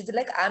point that she's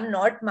like, I'm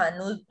not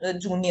Manu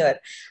Junior.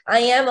 I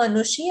am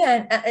Anushi,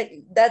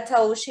 and that's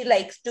how she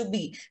likes to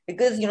be.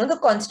 Because, the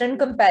constant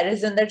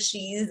comparison that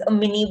she's a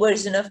mini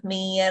version of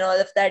me and all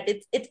of that,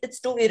 it's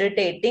too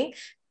irritating.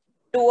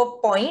 To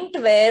a point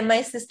where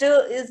my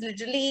sister is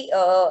literally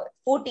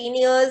 14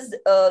 years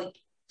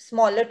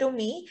smaller to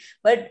me,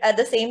 but at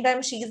the same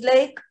time she's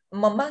like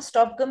Mama,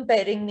 stop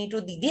comparing me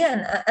to Didi,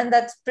 and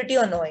that's pretty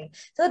annoying.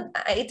 So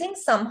I think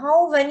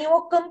somehow when you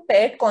are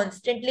compared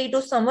constantly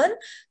to someone,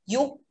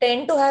 you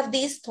tend to have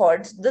these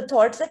thoughts, the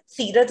thoughts that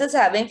Seerath is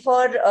having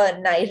for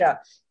Naira.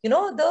 You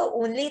know, the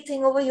only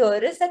thing over here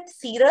is that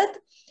Seerath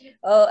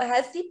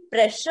has the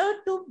pressure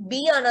to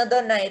be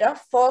another Naira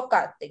for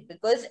Karthik,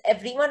 because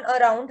everyone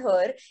around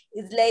her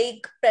is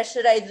like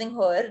pressurizing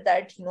her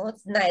that, you know,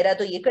 Naira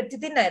to ye karti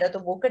thi, Naira to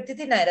wo karti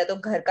thi, Naira to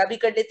ghar ka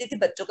bhi kar leti thi,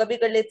 bachcho ka bhi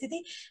kar leti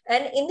thi.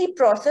 And in the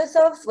process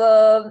of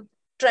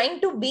trying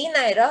to be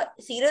Naira,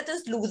 Seerath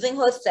is losing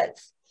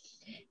herself.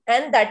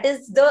 And that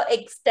is the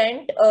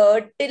extent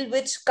till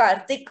which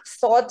Karthik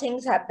saw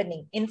things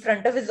happening in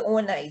front of his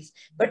own eyes.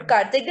 But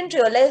Karthik didn't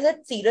realize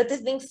that Seerath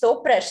is being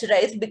so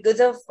pressurized because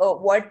of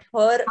what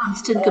her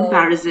Constant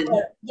comparison.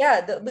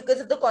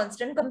 because of the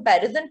constant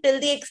comparison, till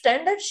the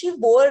extent that she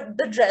wore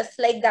the dress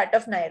like that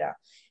of Naira.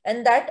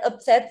 And that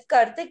upsets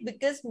Karthik,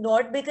 because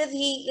not because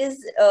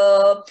he's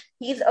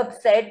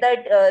upset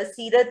that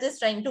Seerath is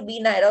trying to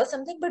be Naira or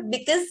something, but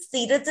because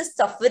Seerath is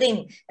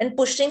suffering and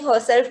pushing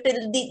herself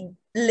till the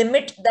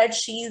limit that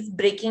she's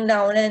breaking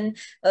down, and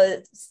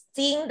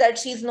seeing that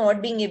she's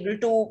not being able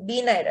to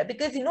be Naira.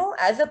 Because, you know,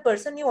 as a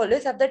person, you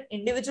always have that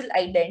individual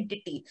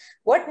identity.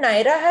 What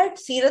Naira had,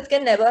 Seerath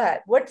can never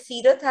have. What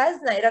Seerath has,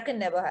 Naira can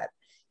never have.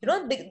 You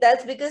know,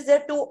 that's because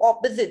they're two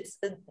opposites.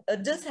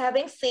 Just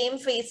having same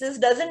faces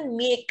doesn't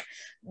make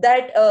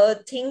that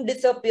thing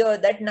disappear.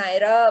 That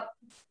Naira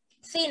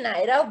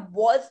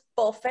was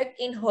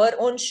perfect in her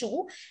own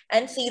shoe,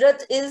 and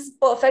Seerath is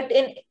perfect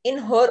in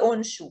her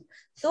own shoe.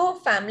 So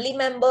family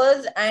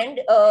members and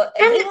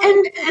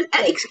everyone.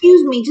 And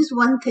excuse me, just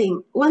one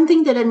thing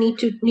that I need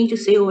to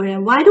say over here.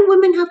 Why do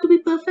women have to be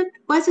perfect?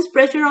 Why is this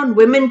pressure on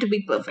women to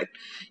be perfect?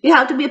 You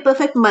have to be a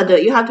perfect mother.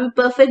 You have to be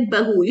perfect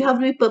bahu. You have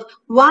to be perfect.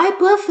 Why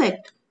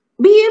perfect?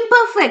 Be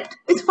imperfect.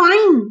 It's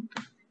fine.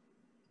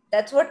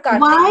 That's what Karthik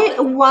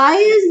was. Why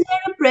is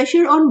there a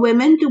pressure on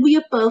women to be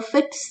a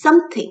perfect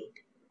something?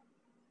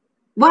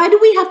 Why do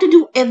we have to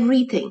do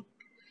everything?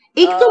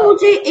 एक तो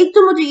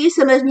मुझे ये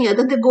समझ नहीं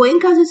आता. The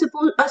Goenkas are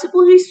supposed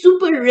to be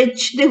super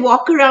rich. They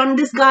walk around.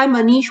 This guy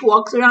Manish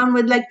walks around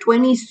with like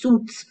 20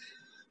 suits.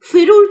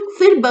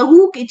 फिर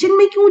बहू kitchen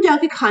में क्यों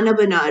जाके खाना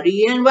बना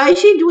रही है? And why is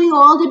she doing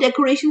all the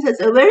decorations?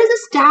 Where is the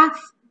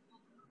staff?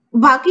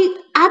 बाकी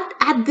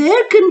at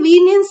their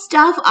convenience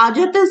staff आ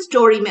जाता है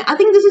story में. I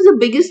think this is the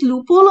biggest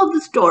loophole of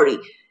the story.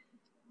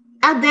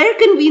 At their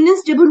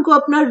convenience, जब उनको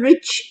अपना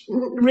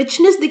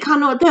richness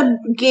दिखाना होता है,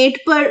 गेट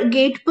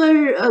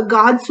पर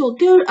गार्ड्स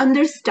होते हैं और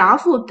अंदर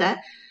स्टाफ होता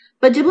है,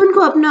 पर जब उनको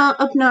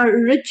अपना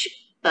रिच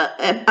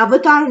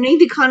अवतार नहीं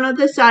दिखाना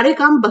होता, सारे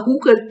काम बहू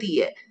करती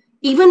है.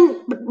 इवन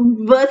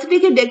बर्थडे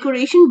के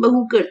डेकोरेशन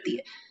बहू करती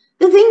है.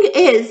 The thing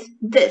is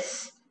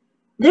this: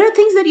 there are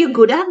things that you're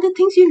good at, there are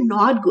things you're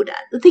not good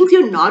at. The things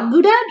you're not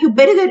good at, you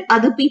better get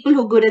other people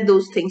who are good at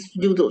those things to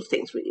do those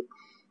things for you.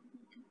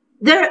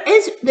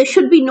 There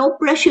should be no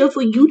pressure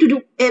for you to do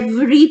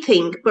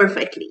everything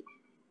perfectly,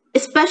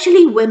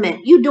 especially women.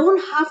 You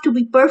don't have to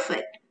be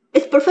perfect.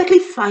 It's perfectly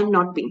fine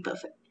not being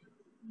perfect.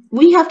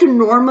 We have to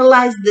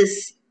normalize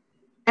this.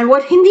 And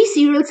what Hindi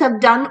serials have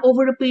done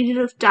over a period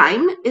of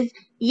time is,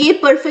 ये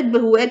perfect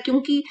बहू है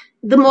क्योंकि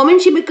the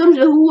moment she becomes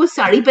बहू वो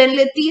साड़ी पहन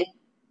लेती है.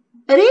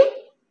 अरे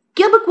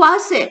क्या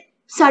बकवास है?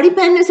 साड़ी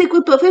पहनने से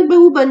कोई perfect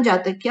बहू बन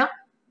जाता है क्या?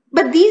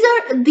 But these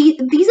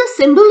are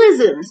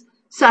symbolisms.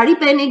 Sari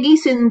पहनेगी,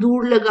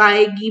 सिंदूर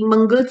लगाएगी,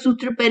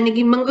 मंगलसूत्र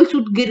पहनेगी,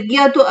 मंगलसूत्र गिर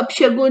गया तो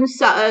अपशगुन,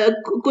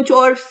 कुछ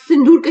और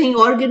सिंदूर कहीं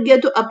और गिर गया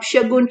तो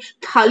अपशगुन,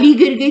 थाली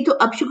गिर गई तो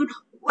अपशगुन.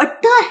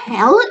 What the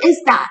hell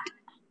is that?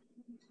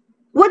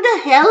 What the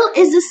hell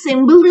is the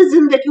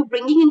symbolism that you're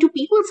bringing into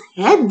people's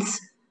heads?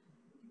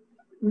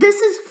 This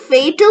is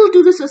fatal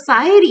to the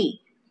society.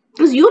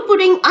 Because you're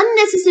putting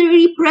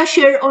unnecessary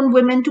pressure on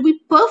women to be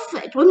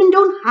perfect. Women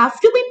don't have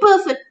to be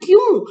perfect.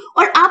 क्यों?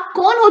 और आप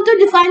कौन होते हो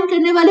define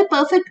करने वाले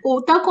perfect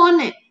होता कौन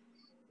है?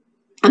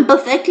 I'm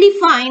perfectly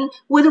fine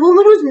with a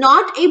woman who's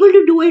not able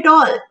to do it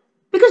all.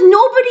 Because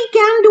nobody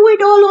can do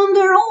it all on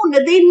their own.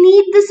 They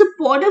need the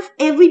support of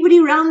everybody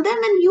around them,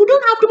 and you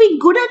don't have to be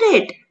good at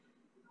it.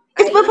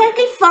 It's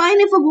perfectly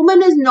fine if a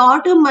woman is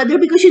not a mother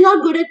because she's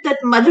not good at that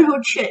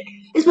motherhood shit.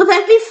 It's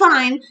perfectly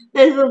fine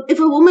that if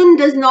a woman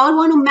does not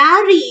want to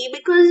marry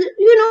because,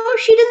 you know,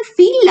 she doesn't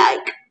feel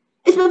like.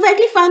 It's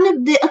perfectly fine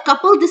if a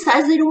couple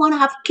decides they don't want to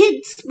have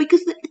kids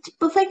because it's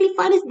perfectly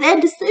fine. It's their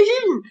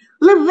decision.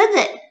 Live with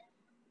it.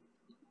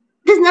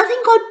 There's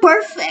nothing called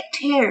perfect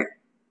here.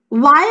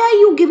 Why are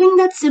you giving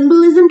that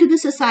symbolism to the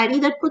society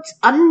that puts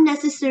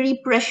unnecessary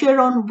pressure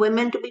on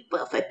women to be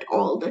perfect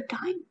all the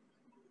time?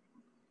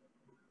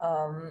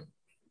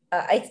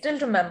 I still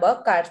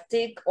remember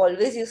Karthik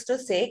always used to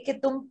say कि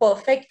तुम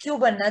perfect क्यों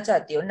बनना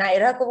चाहती हो.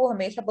 नायरा को वो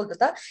हमेशा बोलता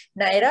था,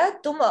 नायरा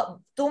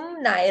तुम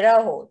नायरा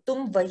हो,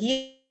 तुम वही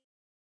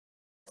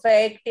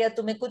perfect या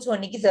तुम्हें कुछ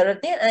होने की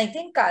जरूरत नहीं. I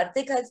think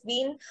Karthik has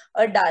been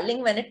a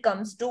darling when it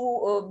comes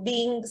to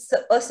being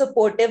a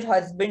supportive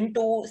husband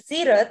to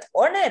Seerath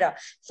or Naira.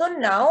 So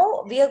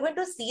now we are going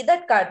to see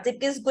that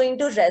Karthik is going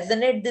to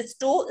resonate this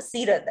to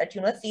Seerath, that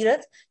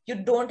Seerath, you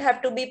don't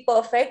have to be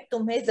perfect.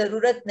 तुम्हें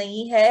जरूरत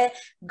नहीं है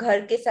घर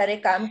के सारे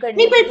काम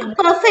करने नहीं, की. पर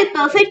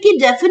परफेक्ट की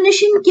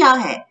डेफिनेशन क्या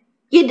है?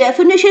 ये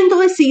डेफिनेशन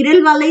तो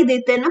सीरियल वाले ही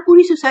देते हैं ना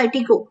पूरी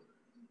सोसाइटी को.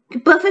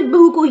 Perfect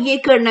bahu ko ye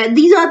karna hai.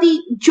 These are the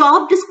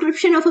job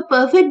description of a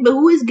perfect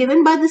bahu is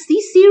given by these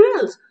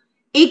serials.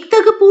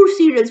 Ekta Kapoor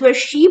serials, where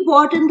she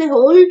brought in the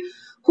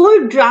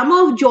whole drama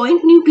of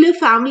joint nuclear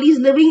families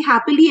living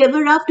happily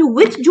ever after.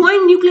 Which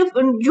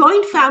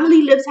joint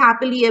family lives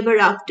happily ever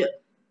after?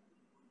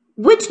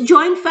 Which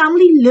joint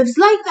family lives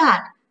like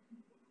that?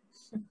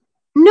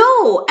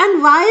 No.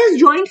 And why is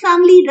joint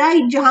family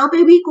right? जहां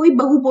पे भी कोई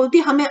बहू बोलती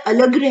है हमें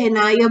अलग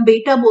रहना है, या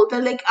बेटा बोलता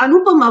है, like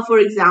Anupama for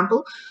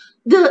example,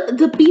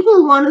 the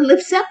people want to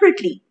live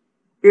separately,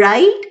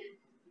 right?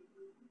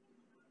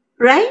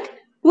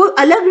 वो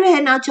अलग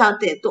रहना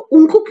चाहते हैं, तो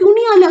उनको क्यों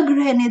नहीं अलग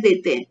रहने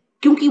देते हैं?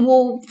 क्योंकि वो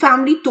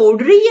फैमिली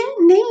तोड़ रही है?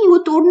 नहीं, वो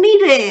तोड़ नहीं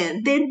रहे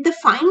हैं. They're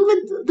fine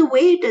with the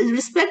way it is.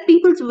 Respect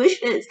people's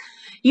wishes.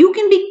 You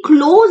can be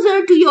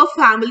closer to your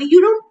family. You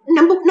don't,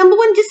 number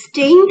one, just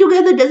staying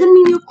together doesn't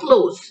mean you're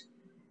close.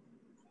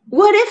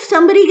 What if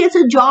somebody gets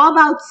a job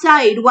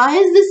outside? Why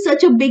is this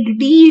such a big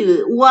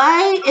deal?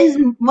 Why is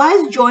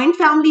joint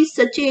family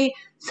such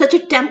a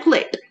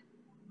template?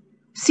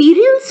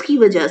 Serials की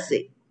वजह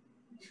से.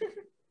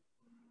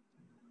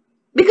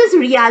 Because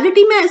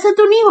reality में ऐसा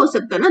तो नहीं हो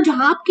सकता ना.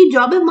 जहां आपकी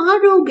जॉब है वहां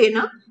रहोगे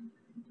ना.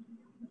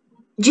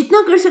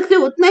 जितना कर सकते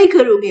हो उतना ही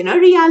करोगे ना.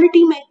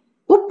 रियलिटी में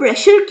वो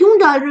प्रेशर क्यों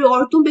डाल रहे हो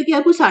औरतों पे कि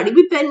आपको साड़ी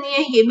भी पहननी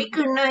है, ये भी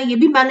करना है, ये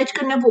भी मैनेज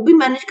करना है, वो भी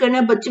मैनेज करना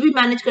है, बच्चे भी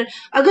मैनेज करना है.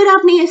 अगर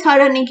आपने ये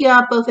सारा नहीं किया,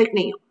 आप परफेक्ट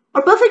नहीं हो.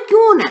 और परफेक्ट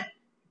क्यों होना है?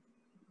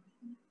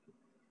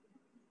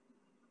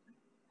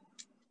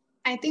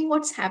 I think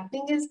what's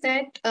happening is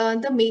that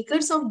the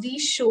makers of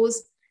these shows,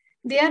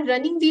 they are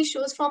running these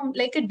shows from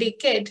like a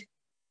decade,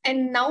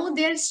 and now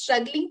they're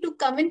struggling to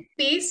come in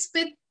pace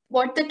with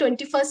what the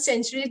 21st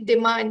century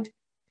demand.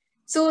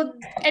 So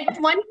at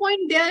one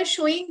point they are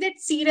showing that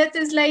Seerath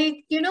is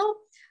like,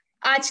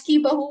 aaj ki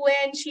bahu hai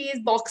and she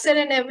is boxer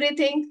and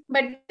everything,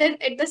 but then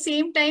at the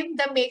same time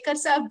the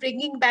makers are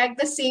bringing back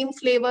the same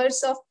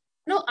flavors of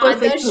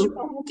Adarsh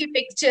bahu ki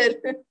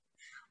picture.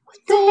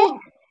 So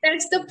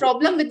that's the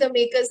problem with the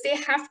makers. They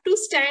have to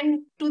stand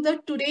to the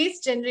today's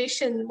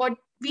generation, what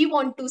we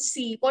want to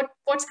see,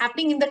 what's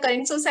happening in the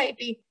current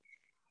society.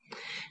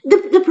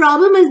 The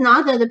problem is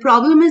not that. The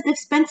problem is they've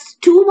spent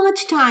too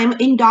much time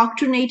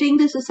indoctrinating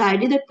the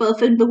society that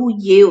perfect bahu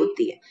ye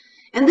hoti hai.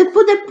 And they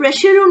put that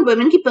pressure on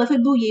women ki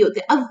perfect bahu ye hoti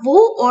hai. Ab wo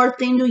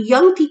औरतें जो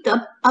young थी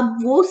तब, अब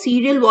वो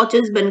serial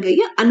watchers बन गई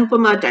है,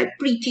 Anupama type,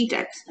 preachy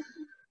types.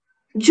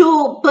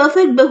 जो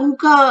perfect bahu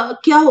का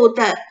क्या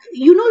होता है?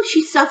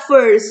 She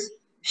suffers,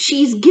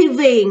 she's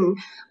giving,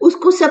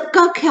 उसको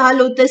सबका ख्याल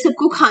होता है,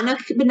 सबको खाना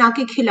बना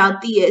के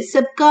खिलाती है,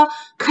 सबका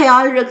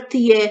ख्याल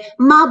रखती है,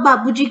 माँ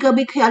बाबूजी का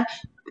भी ख्याल.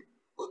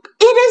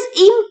 It is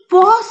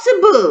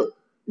impossible.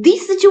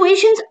 These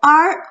situations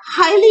are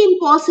highly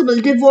impossible.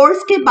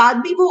 Divorce के बाद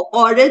भी वो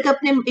औरत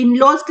अपने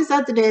in-laws के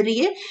साथ रह रही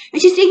है,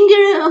 and she's taking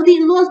care of the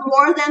in-laws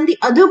more than the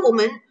other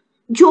woman.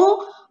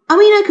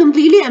 I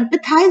completely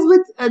empathize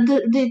with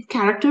the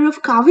character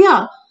of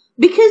Kavya.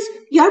 Because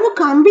यार वो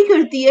काम भी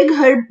करती है,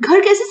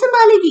 घर कैसे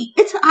संभालेगी?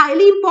 It's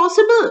highly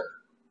impossible.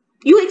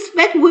 You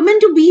expect women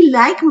to be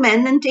like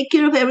men and take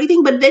care of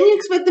everything, but then you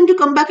expect them to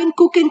come back and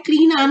cook and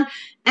clean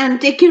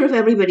and take care of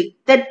everybody.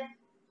 That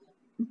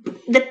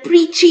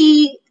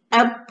preachy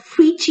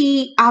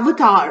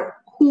avatar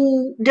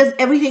who does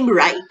everything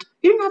right.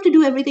 You don't have to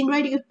do everything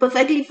right. You're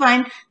perfectly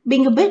fine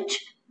being a bitch.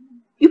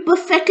 You're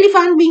perfectly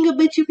fine being a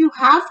bitch if you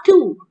have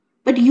to.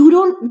 But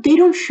they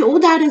don't show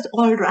that as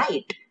all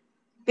right.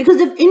 Because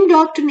they've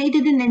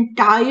indoctrinated an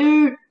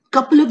entire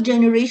couple of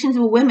generations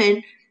of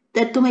women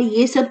that तुम्हें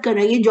ये सब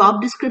करना है, ये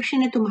job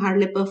description है तुम्हारे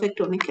लिए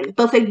perfect होने के लिए,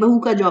 perfect बहू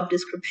का job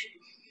description.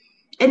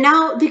 And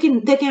now they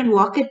can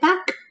walk it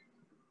back.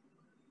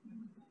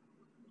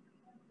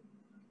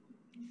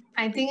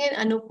 I think in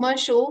Anupma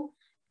show,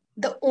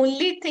 the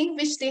only thing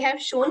which they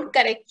have shown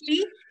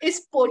correctly is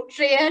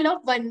portrayal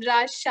of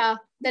Vanraj Shah,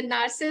 the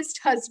narcissist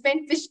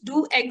husband, which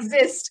do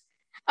exist.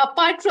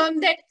 Apart from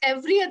that,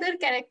 every other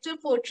character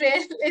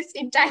portrayal is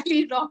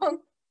entirely wrong.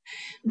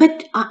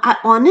 But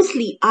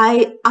honestly,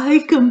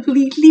 I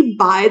completely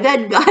buy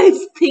that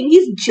guy's thing.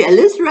 He's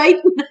jealous right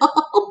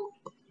now.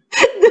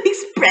 The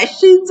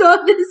expressions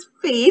on his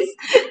face.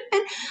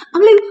 And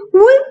I'm like,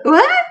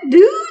 what?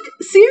 Dude?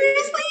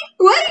 Seriously?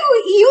 Why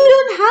you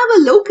don't have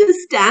a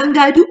locus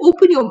standi to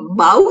open your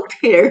mouth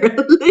here?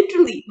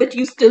 Literally. But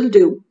you still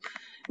do.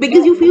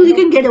 Because you feel you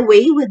can get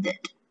away with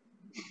it.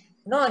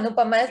 No,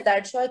 Anupama, is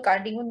that show I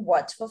can't even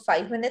watch for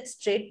 5 minutes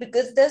straight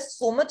because there's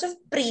so much of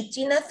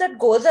preachiness that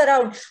goes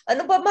around.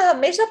 Anupama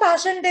हमेशा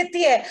भाषण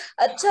देती है.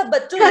 अच्छा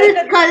बच्चों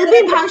कल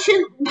भी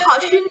भाषण में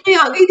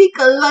आ गई थी.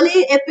 कल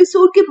वाले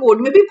एपिसोड के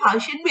बोर्ड में भी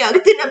भाषण में आ गई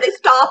थी. I'm like,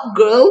 stop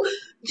girl,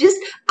 just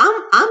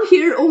I'm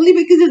here only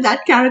because of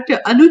that character,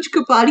 Anuj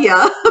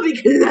Kapadia,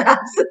 because I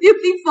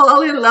absolutely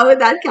fall in love with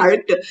that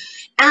character,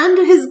 and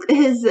his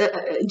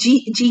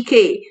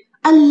GK.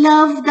 I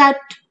love that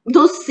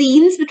those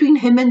scenes between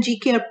him and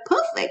GK are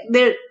perfect.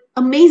 They're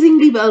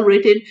amazingly well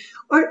written.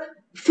 Or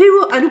फिर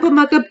वो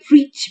अनुपमा का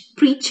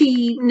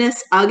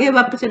preachiness आ गया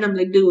वापस, and I'm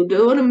like, dude,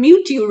 I want to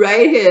mute you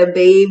right here,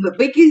 babe,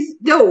 because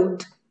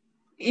don't.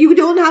 You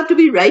don't have to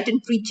be right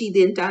and preachy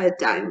the entire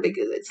time,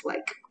 because it's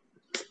like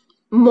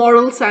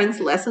moral science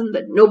lesson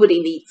that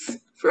nobody needs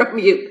from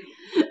you.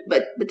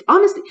 But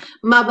honestly,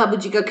 माँ बाबू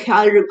जी का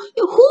ख्याल रखो.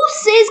 Who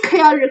says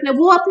ख्याल रखना?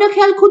 वो अपना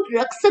ख्याल खुद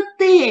रख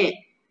सकते हैं.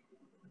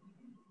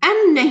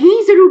 And nahi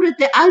zarurat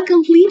hai. I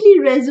completely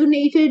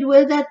resonated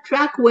with that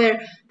track where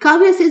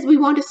Kavya says we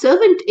want a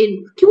servant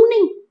in. क्यों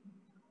नहीं?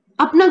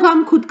 अपना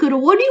काम खुद करो.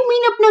 What do you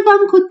mean अपना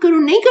काम खुद करो?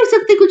 नहीं कर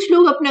सकते कुछ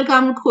लोग अपना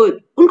काम खुद.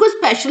 उनको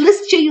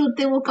स्पेशलिस्ट चाहिए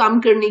होते हैं वो काम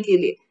करने के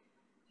लिए.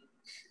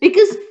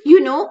 Because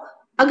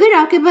अगर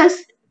आपके पास,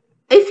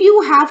 if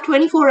you have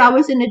 24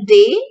 hours in a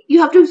day,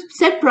 you have to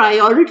set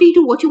priority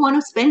to what you want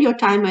to spend your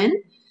time in,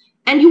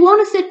 and you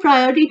want to set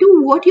priority to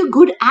what you're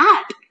good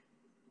at.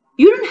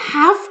 You don't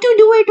have to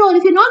do it all.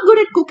 If you're not good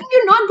at cooking,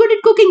 you're not good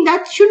at cooking.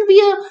 That shouldn't be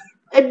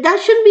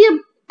a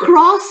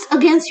cross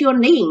against your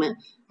name.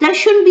 That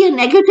shouldn't be a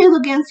negative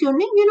against your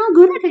name. You're not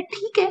good at it.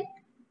 ठीक है.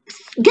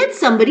 Get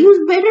somebody who's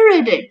better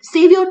at it.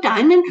 Save your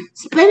time and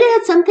spend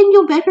it at something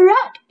you're better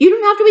at. You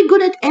don't have to be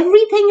good at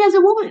everything as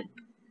a woman.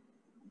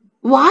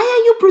 Why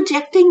are you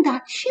projecting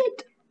that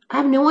shit? I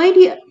have no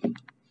idea.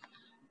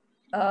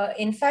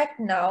 In fact,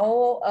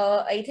 now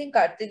I think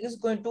Karthik is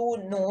going to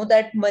know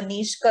that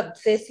Manish कब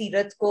से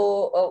सीरत को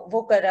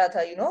वो कर रहा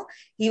था,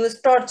 he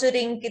was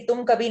torturing कि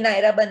तुम कभी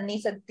नायरा बन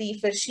नहीं सकती,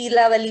 फिर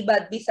शीला वाली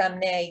बात भी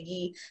सामने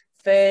आएगी,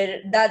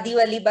 फिर दादी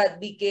वाली बात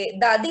भी के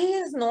दादी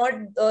is not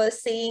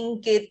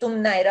saying कि तुम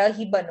नायरा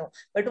ही बनो,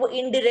 but वो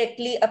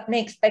indirectly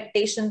अपने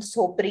expectations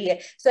थोप रही है.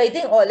 So I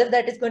think all of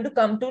that is going to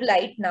come to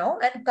light now,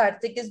 and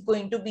Karthik is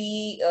going to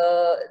be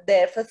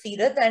there for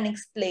Seerath and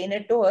explain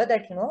it to her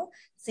that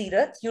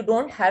Seerath, you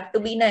don't have to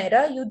be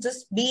Naira, you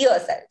just be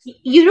yourself.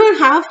 You don't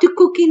have to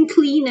cook and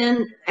clean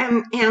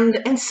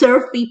and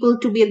serve people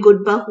to be a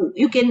good bahu.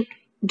 You can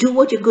do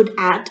what you're good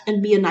at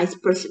and be a nice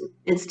person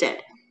instead.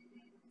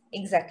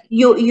 Exactly.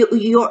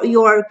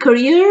 Your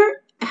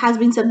career has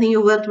been something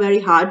you worked very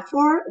hard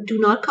for. Do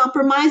not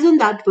compromise on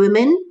that,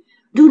 women.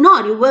 Do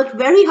not. You worked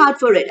very hard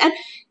for it. And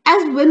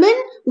as women,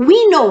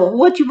 we know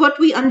what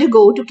we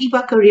undergo to keep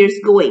our careers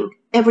going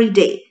every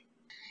day.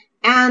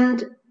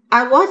 And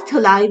I watched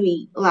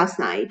Thalaivi last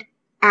night,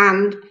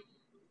 and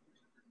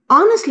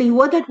honestly,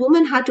 what that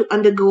woman had to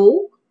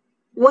undergo,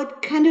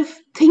 what kind of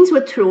things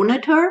were thrown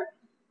at her,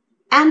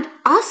 and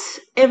us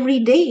every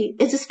day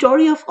is a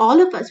story of all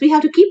of us. We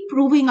have to keep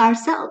proving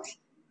ourselves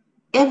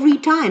every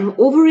time,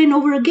 over and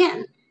over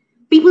again.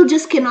 People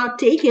just cannot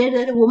take it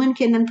that a woman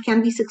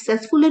can be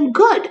successful and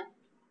good.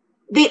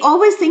 They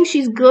always think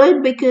she's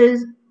good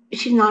because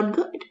she's not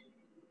good.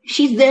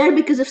 She's there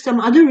because of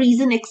some other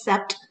reason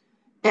except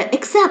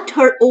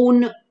her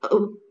own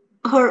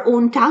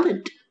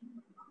talent,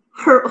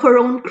 her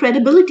own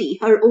credibility,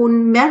 her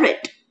own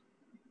merit.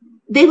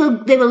 They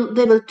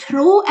will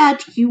throw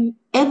at you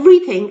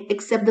everything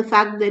except the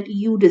fact that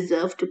you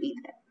deserve to be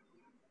there.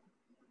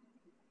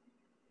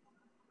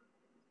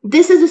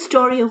 This is the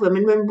story of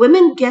women. When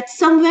women get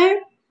somewhere,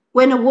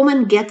 when a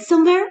woman gets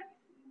somewhere,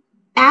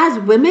 as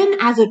women,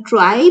 as a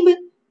tribe,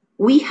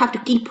 we have to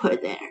keep her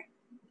there.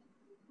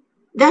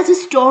 That's the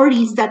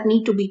stories that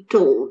need to be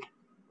told.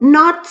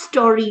 Not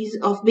stories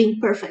of being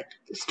perfect,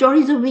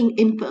 stories of being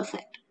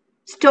imperfect,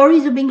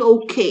 stories of being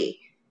okay.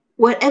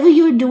 Whatever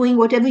you're doing,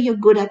 whatever you're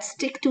good at,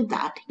 stick to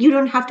that. You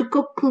don't have to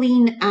cook,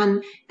 clean,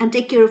 and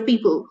take care of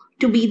people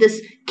to be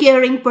this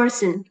caring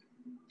person,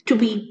 to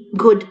be a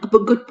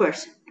good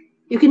person.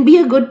 You can be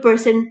a good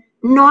person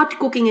not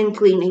cooking and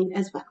cleaning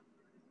as well.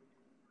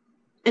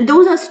 And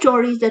those are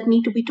stories that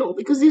need to be told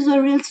because these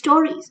are real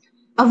stories.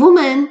 A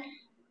woman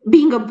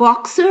being a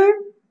boxer,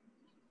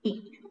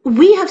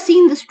 we have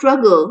seen the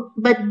struggle,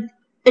 but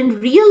in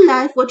real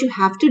life, what you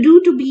have to do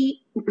to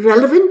be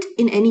relevant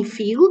in any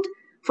field,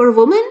 for a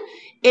woman,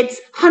 it's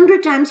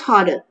 100 times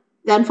harder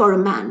than for a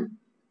man.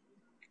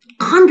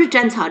 100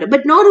 times harder.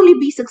 But not only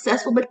be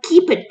successful, but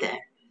keep it there.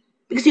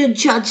 Because you're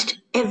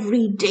judged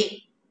every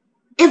day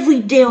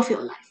of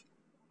your life.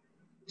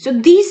 So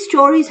these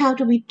stories have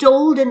to be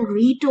told and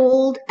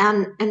retold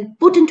and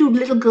put into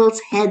little girls'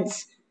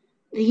 heads.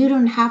 You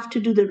don't have to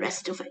do the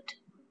rest of it.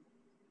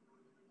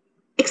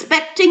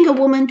 Expecting a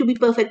woman to be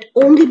perfect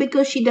only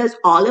because she does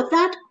all of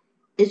that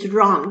is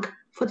wrong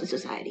for the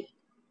society.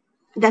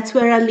 That's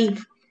where I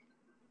leave.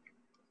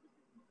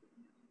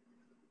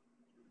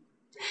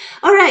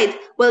 All right.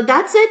 Well,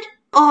 that's it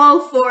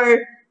all for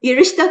Ye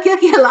Rishta Kya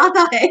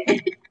Kehlata Hai.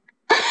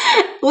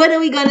 What are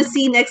we going to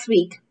see next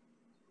week?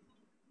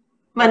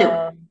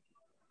 Manu.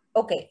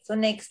 Okay, so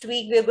next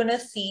week we're gonna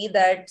see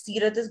that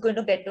Seerat is going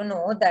to get to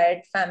know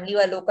that family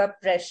walon ka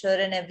pressure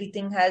and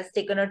everything has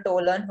taken a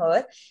toll on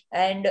her,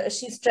 and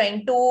she's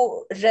trying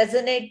to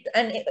resonate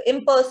and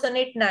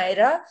impersonate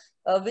Naira,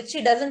 which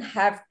she doesn't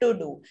have to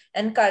do.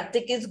 And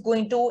Karthik is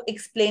going to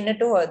explain it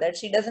to her that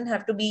she doesn't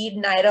have to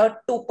be Naira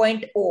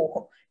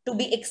 2.0 to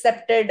be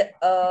accepted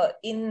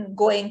in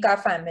Goenka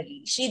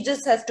family. She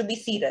just has to be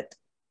Seerat,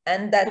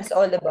 and that's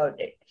all about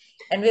it.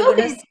 And we're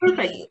going to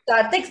perfect. see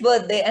Karthik's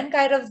birthday and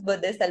Kairav's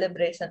birthday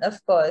celebration,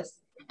 of course.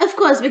 Of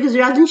course, because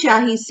Rajan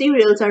Shahi's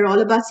serials are all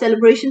about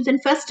celebrations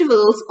and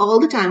festivals all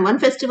the time. One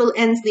festival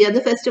ends, the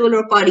other festival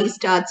or party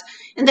starts,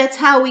 and that's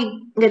how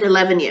we get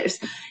 11 years.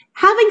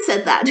 Having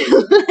said that,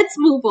 let's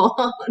move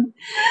on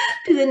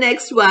to the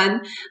next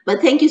one. But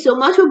thank you so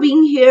much for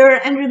being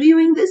here and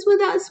reviewing this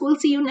with us. We'll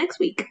see you next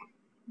week.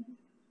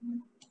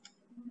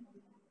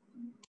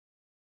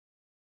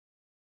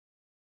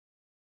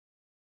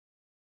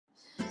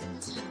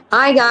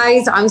 Hi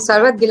guys, I'm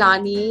Sarwat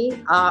Gilani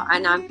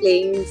and I'm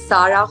playing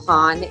Sarah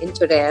Khan in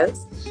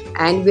Churels,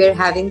 and we're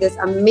having this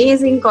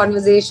amazing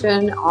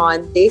conversation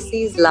on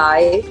Desi's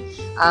Live.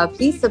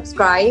 Please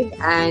subscribe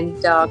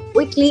and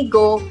quickly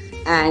go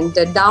and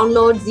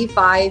download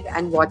Z5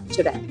 and watch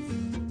Churels.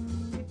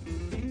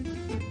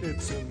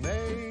 It's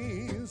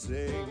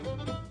amazing.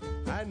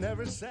 I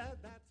never said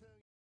that.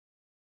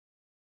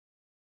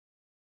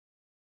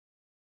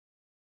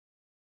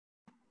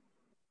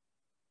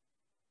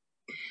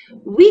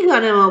 We're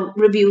gonna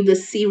review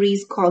this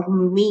series called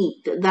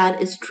Meet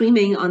that is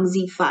streaming on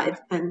Z5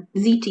 and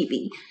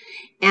ZTV,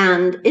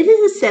 and it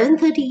is a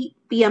 7:30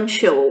 p.m.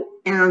 show,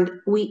 and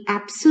we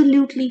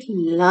absolutely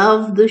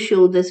love the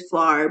show this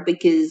far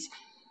because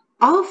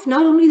of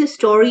not only the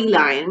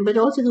storyline but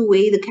also the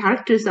way the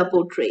characters are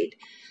portrayed.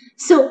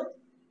 So,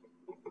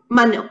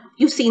 Manu,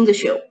 you've seen the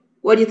show.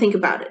 What do you think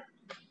about it?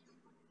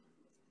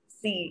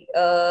 See,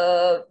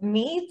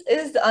 Meet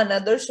is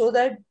another show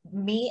that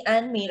me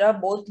and Meera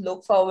both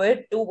look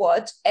forward to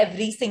watch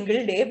every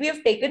single day. We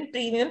have taken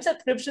premium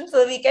subscription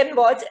so we can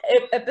watch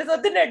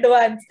episodes in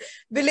advance.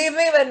 Believe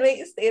me when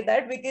we say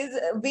that, because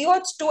we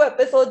watch 2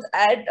 episodes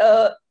at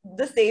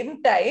the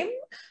same time.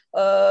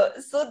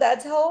 So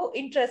that's how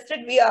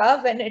interested we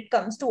are when it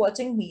comes to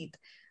watching Meet.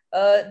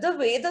 The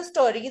way the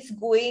story is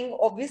going,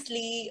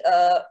 obviously,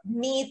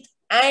 Meet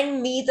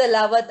and Meet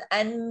Alawat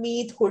and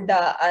Meet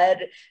Huda are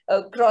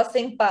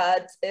crossing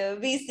paths.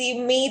 We see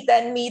Meet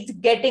and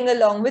Meet getting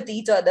along with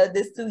each other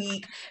this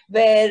week,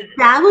 where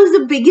that was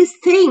the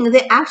biggest thing.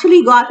 They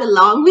actually got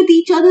along with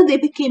each other. They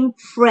became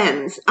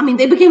friends. I mean,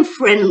 they became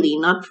friendly,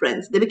 not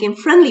friends. They became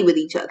friendly with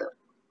each other.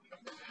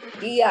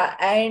 Yeah,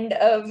 and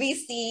we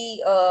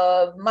see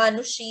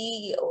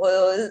Manushi's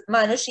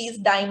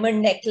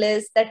diamond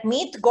necklace that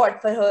Meet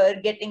got for her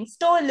getting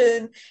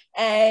stolen,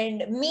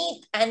 and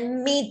Meet,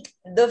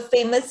 the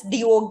famous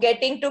duo,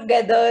 getting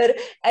together.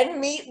 And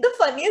Meet, the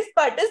funniest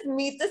part is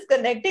Meet is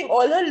connecting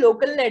all her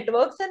local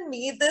networks, and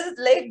Meet is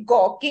like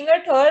gawking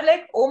at her,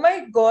 like, oh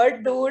my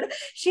god, dude,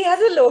 she has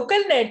a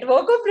local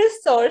network of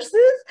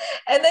resources.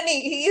 And then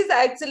he is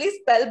actually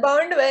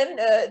spellbound when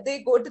they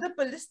go to the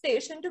police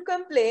station to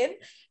complain,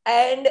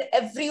 and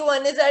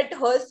everyone is at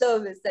her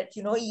service that,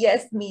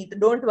 yes, Meet,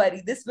 don't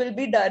worry, this will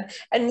be done.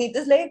 And Meet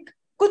is like,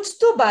 कुछ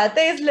तो बात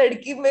है इस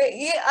लड़की में,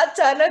 ये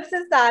अचानक से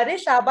सारे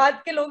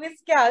शाबाद के लोग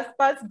इसके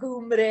आसपास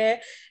घूम रहे हैं,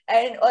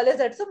 and all of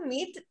that. So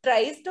Meet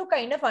tries to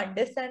kind of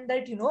understand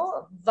that,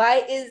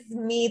 why is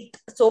Meet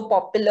so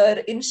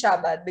popular in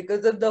Shabad,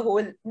 because of the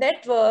whole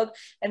network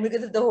and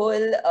because of the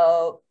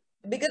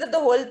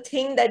whole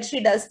thing that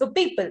she does for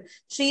people.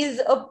 She's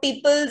a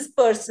people's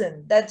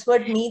person. That's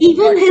what Meet.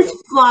 Even his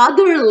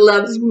father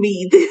loves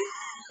Meet.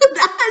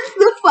 That's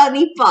the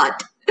funny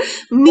part.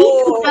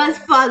 Meet's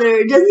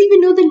father doesn't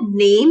even know the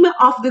name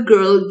of the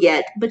girl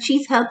yet, but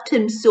she's helped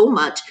him so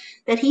much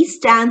that he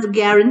stands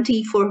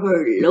guarantee for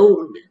her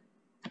loan.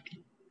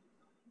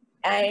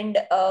 And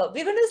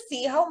we're going to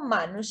see how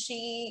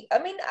Manushi, I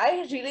mean,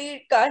 I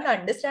really can't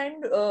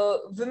understand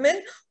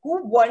women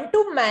who want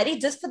to marry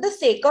just for the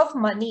sake of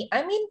money.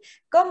 I mean,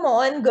 come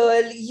on,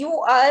 girl, you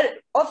are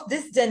of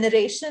this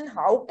generation.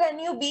 How can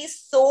you be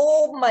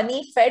so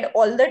money fed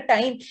all the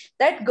time?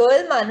 That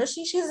girl,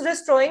 Manushi, she's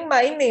destroying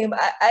my name.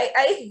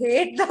 I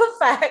hate the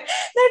fact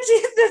that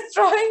she's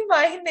destroying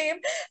my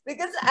name,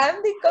 because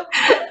I'm the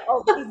complete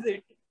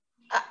opposite.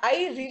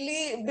 I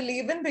really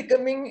believe in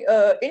becoming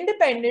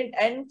independent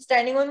and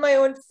standing on my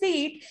own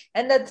feet,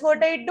 and that's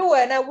what I do,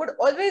 and I would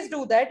always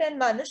do that. And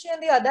Manushi, on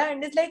the other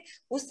hand, is like,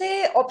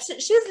 उसे option,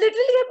 she's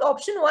literally at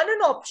option 1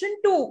 and option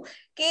 2.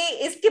 कि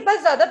इसके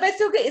पास ज़्यादा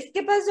पैसे होंगे,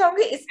 इसके पास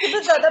जाऊंगी, इसके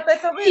पास ज़्यादा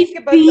पैसे होंगे, इसके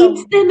पास जाऊंगी. She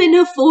feeds them in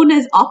her phone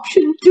as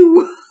option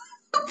 2.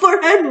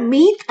 For her,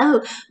 Meet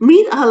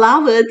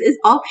Alawat is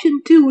option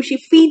 2. She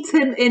feeds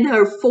him in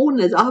her phone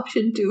as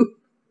option 2.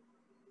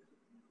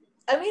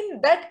 I mean,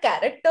 that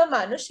character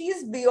Manushi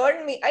is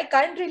beyond me. I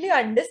can't really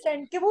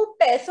understand कि वो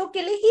पैसों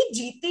के लिए ही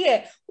जीती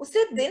है.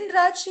 उसे दिन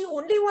रात, she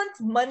only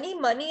wants money,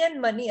 money and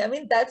money. I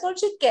mean, that's all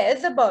she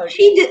cares about.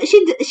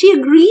 She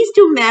agrees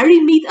to marry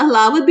Meet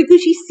Alawat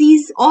because she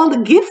sees all the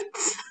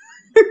gifts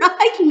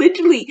Right,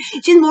 literally.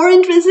 She's more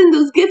interested in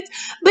those gifts.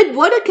 But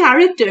what a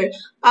character.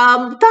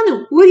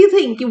 Tanu, what do you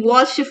think? You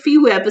watched a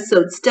few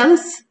episodes. Tell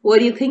us what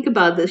do you think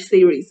about this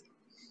series?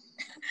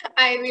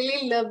 I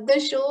really love the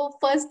show.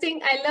 First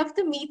thing, I love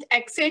the Meet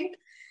accent.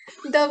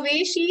 The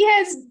way she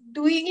has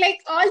doing like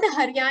all the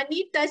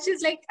Haryani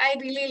touches, like I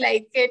really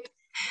like it.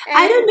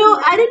 I don't And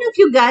know. I don't know if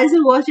you guys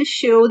have watched a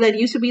show that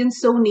used to be on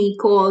Sony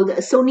called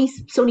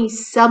Sony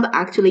sub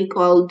actually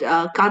called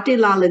Kate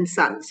Lal and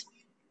Sons.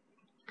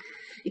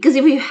 Because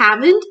if you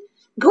haven't,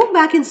 go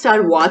back and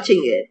start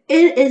watching it.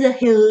 It is a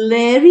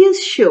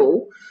hilarious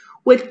show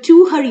with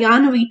two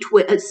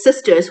Haryanavi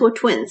sisters who are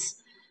twins.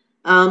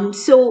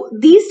 So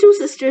these two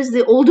sisters,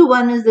 the older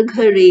one is the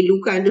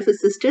Gharelu kind of a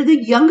sister, the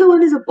younger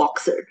one is a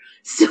boxer.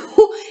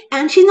 So,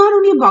 and she's not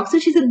only a boxer,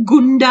 she's a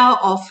gunda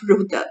of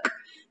Rohtak.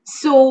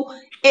 So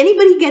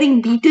anybody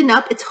getting beaten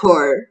up, it's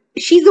her.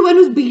 She's the one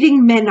who's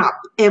beating men up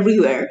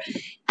everywhere.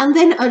 And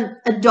then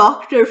a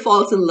doctor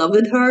falls in love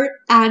with her,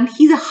 and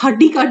he's a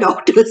Haddi ka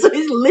doctor. So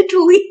he's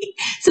literally,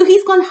 so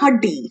he's called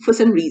Haddi for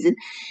some reason.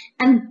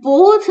 And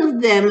both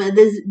of them,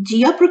 there's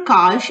Jia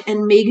Prakash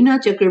and Meghna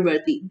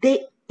Chakravarti,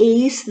 they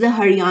ace the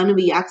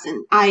Haryanavi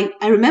accent. I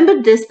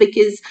remember this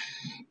because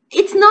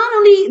it's not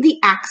only the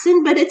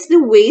accent, but it's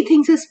the way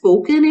things are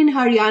spoken in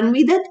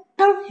Haryanavi that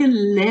are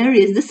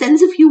hilarious. The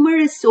sense of humor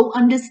is so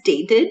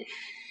understated.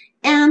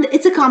 And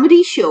it's a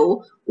comedy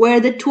show where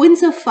the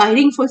twins are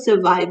fighting for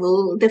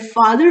survival. The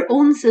father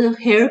owns a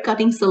hair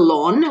cutting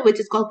salon, which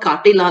is called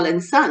Kate Lal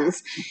and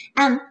Sons.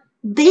 And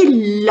they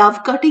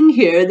love cutting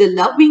hair. They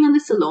love being on the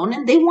salon,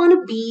 and they want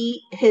to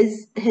be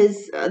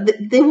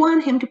they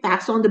want him to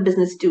pass on the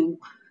business to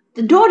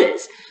the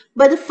daughters.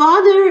 But the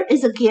father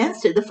is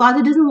against it. The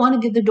father doesn't want to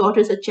give the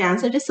daughters a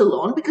chance at a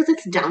salon because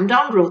it's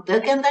downtown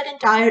Rohtak, and that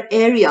entire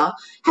area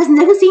has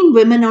never seen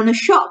women on a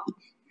shop.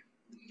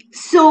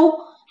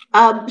 So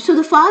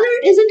the father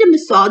isn't a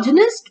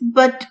misogynist,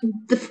 but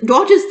the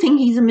daughters think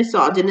he's a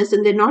misogynist,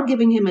 and they're not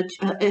giving him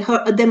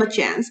them a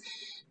chance.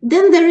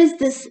 Then there is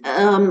this,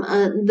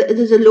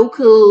 there's a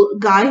local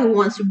guy who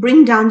wants to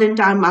bring down the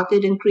entire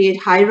market and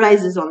create high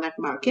rises on that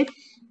market.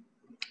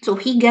 So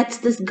he gets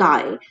this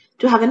guy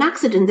to have an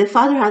accident. Their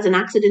father has an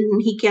accident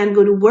and he can't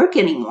go to work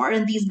anymore,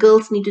 and these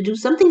girls need to do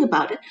something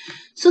about it.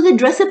 So they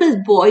dress up as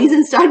boys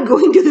and start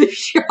going to the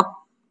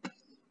shop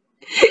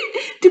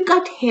to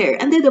cut hair,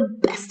 and they're the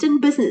best in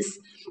business.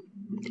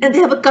 And they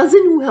have a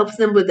cousin who helps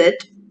them with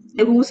it,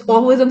 who's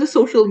always on the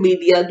social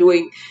media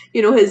doing,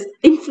 his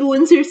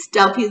influencer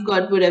stuff. He's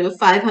got whatever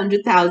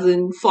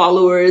 500,000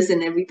 followers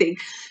and everything.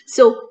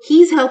 So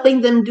he's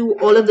helping them do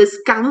all of this,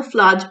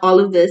 camouflage all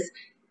of this.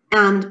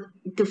 And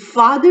the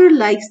father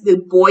likes the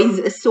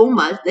boys so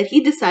much that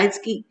he decides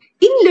कि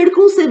इन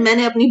लड़कों से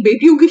मैंने अपनी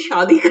बेटियों की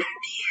शादी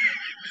करनी है.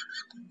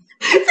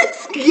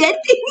 It's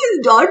getting his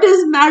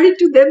daughters married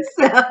to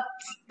themselves.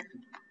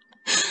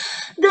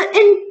 The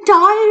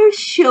entire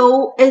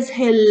show is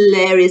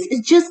hilarious.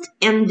 It just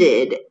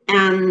ended,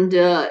 and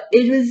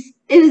it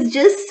was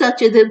just such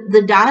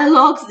the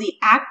dialogues, the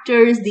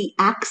actors, the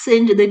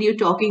accent that you're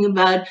talking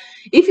about.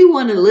 If you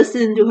want to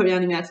listen to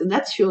Haryani accent,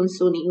 that's shown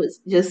Sony was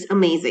just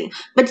amazing.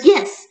 But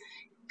yes,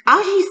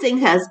 Ashi Singh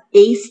has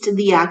aced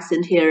the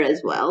accent here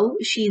as well.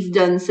 She's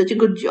done such a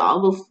good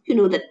job of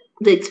that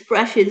the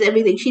expressions,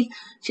 everything.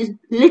 She's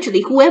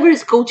literally, whoever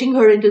is coaching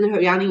her into the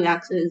Haryani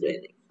accent is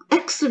doing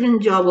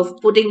excellent job of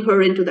putting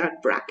her into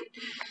that bracket.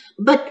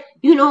 But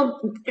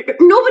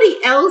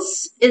nobody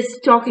else is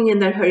talking in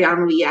that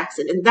Haryanavi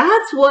accent, and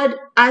that's what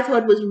I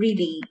thought was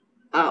really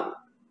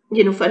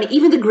funny.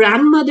 Even the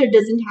grandmother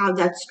doesn't have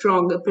that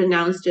strong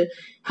pronounced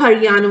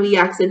Haryanavi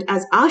accent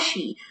as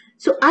Ashi.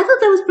 So I thought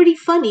that was pretty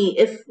funny.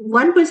 If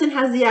one person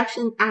has the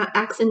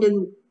accent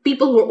and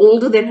people who are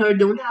older than her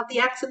don't have the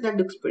accent, that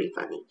looks pretty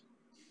funny.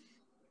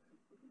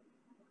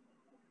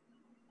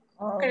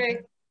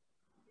 correct.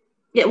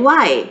 Yeah,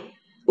 why?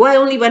 Why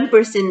only one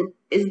person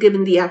is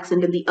given the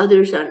accent and the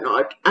others are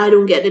not? I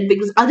don't get it,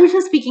 because others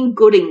are speaking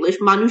good English.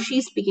 Manushi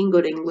is speaking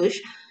good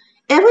English.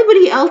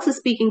 Everybody else is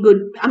speaking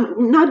good,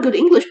 not good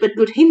English, but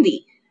good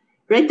Hindi,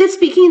 right? They're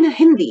speaking in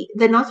Hindi.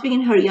 They're not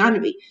speaking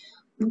Haryanavi.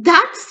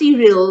 That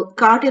serial,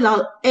 Kate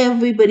Lal,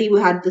 everybody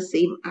had the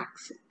same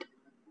accent.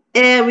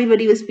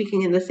 Everybody was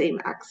speaking in the same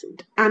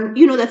accent, and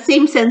that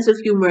same sense of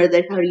humor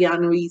that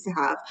Haryanavis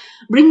have,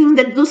 bringing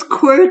those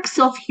quirks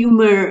of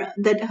humor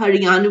that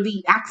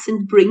Haryanavi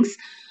accent brings.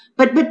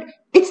 But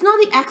it's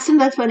not the accent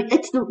that's funny.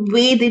 It's the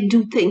way they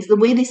do things, the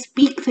way they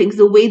speak things,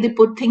 the way they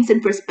put things in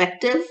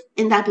perspective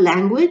in that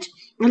language.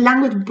 The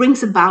language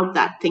brings about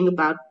that thing,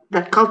 about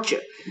that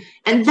culture,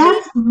 and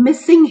that's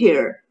missing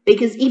here,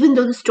 because even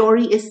though the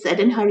story is set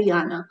in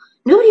Haryana,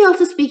 nobody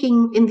else is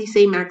speaking in the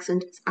same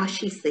accent as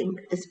Ashi Singh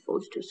is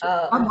supposed to.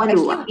 So,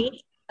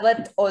 actually,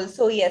 but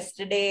also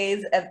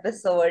yesterday's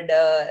episode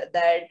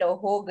that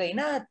ho gayi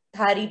na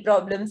Thari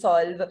problem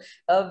solve,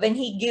 when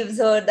he gives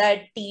her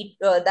that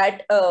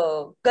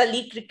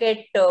gully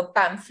cricket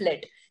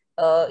pamphlet,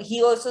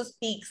 He also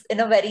speaks in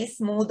a very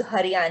smooth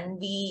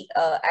Haryanvi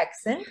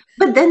accent.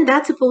 But then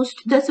that's supposed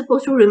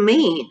to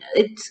remain.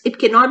 It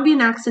cannot be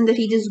an accent that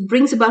he just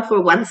brings about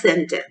for one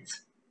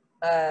sentence.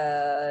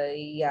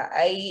 Yeah,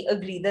 I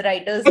agree. The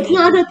writers It's need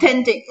not to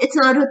authentic. It's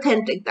not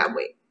authentic that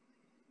way.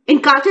 In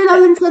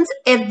Cartel and Sons,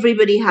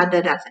 everybody had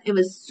that accent. It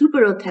was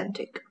super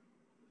authentic.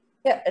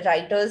 yeah,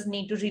 writers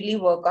need to really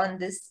work on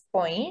this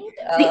point.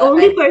 The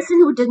only And person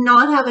who did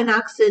not have an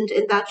accent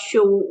in that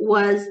show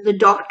was the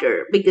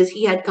doctor, because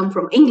he had come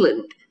from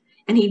England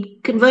and he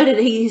converted.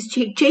 He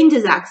changed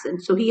his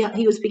accent, so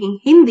he was speaking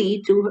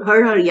Hindi to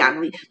her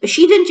Haryanvi, but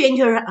she didn't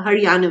change her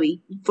Haryanvi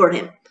for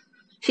him.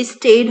 She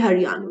stayed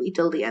Haryanvi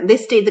till the end.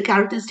 The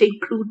characters stayed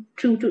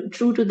true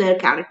to their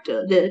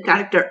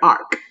character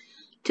arc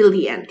till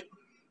the end.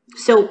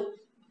 So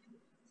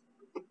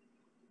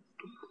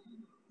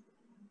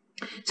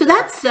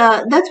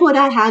that's what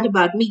I had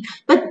about Meet.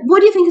 But what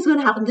do you think is going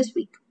to happen this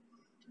week?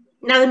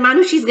 Now that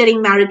Manushi's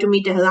getting married to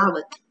Meet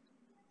Halawat.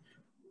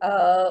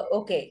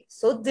 Okay,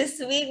 so this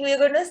week we're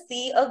gonna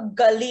see a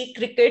gully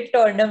cricket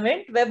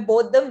tournament where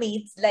both the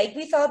meets, like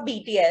we saw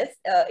BTS,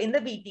 in the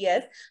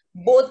BTS,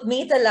 both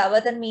Meet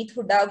Alawat and Meet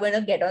Huda are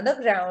gonna get on the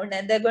ground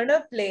and they're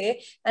gonna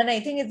play. And I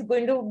think it's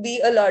going to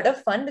be a lot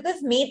of fun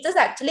because Meet is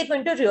actually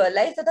going to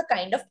realize that the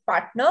kind of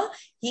partner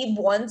he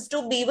wants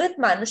to be with,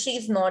 Manushi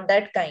is not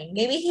that kind.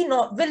 Maybe he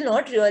will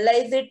not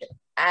realize it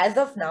as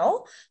of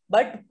now,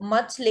 but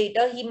much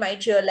later he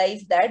might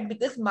realize that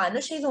because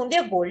Manushi is only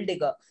a gold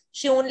digger.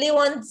 She only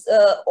wants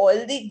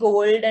all the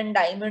gold and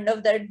diamond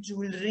of that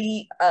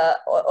jewelry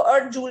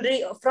or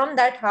jewelry from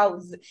that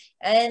house.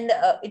 And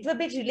it will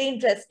be really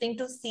interesting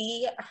to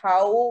see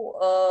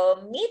how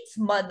Meet's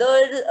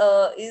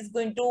mother is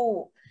going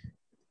to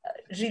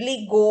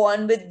really go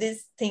on with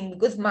this thing,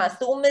 because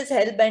Masoom is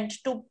hell-bent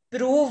to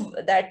prove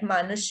that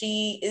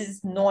Manushi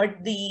is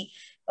not the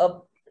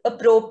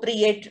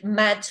appropriate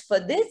match for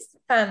this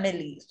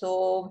family.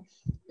 So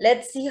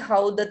let's see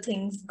how the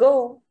things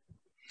go.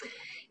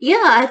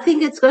 Yeah, I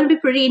think it's going to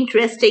be pretty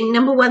interesting.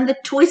 Number one, the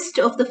twist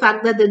of the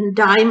fact that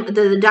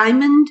the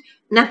diamond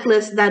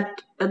necklace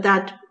that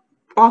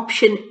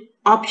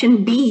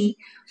option B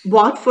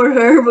bought for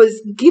her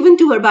was given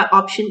to her by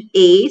option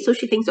A, so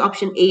she thinks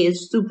option A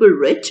is super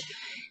rich.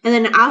 And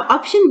then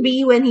option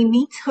B, when he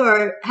meets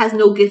her, has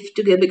no gift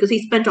to give because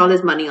he spent all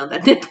his money on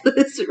that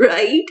necklace,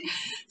 right?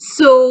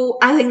 So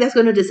I think that's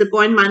going to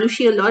disappoint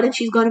Manushi a lot, and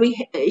she's going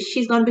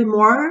to be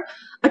more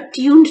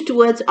attuned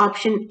towards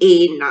option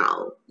A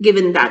now,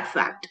 given that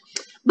fact.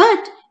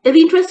 But it'll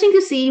be interesting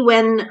to see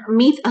when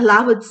Meet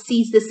Alawat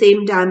sees the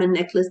same diamond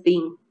necklace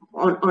being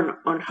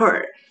on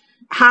her,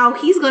 how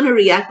he's going to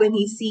react when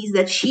he sees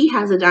that she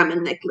has a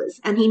diamond necklace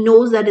and he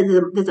knows that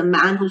there's a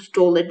man who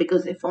stole it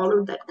because they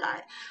followed that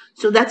guy.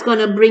 So that's going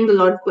to bring a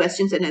lot of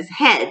questions in his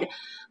head.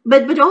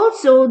 But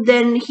also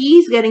then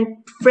he's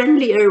getting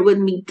friendlier with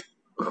Meet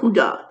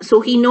Huda.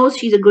 So he knows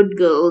she's a good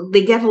girl.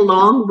 They get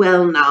along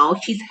well now.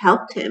 She's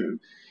helped him.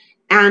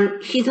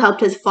 And she's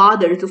helped his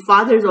father. So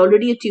father's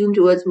already attuned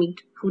towards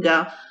Meet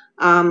Huda.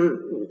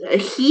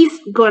 He's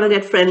going to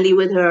get friendly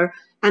with her.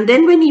 And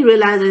then when he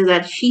realizes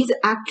that she's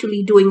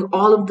actually doing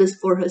all of this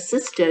for her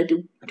sister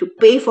to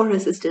pay for her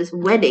sister's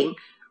wedding,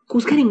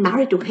 who's getting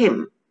married to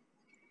him,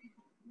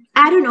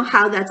 I don't know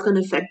how that's going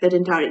to affect that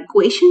entire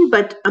equation,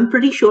 but I'm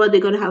pretty sure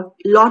they're going to have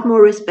a lot more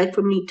respect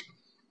for Meet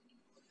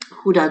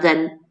Huda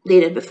than they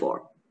did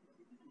before.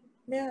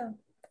 Yeah.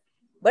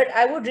 But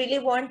I would really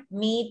want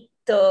Meet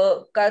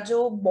ka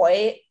jo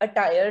boy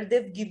attire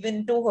they've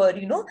given to her,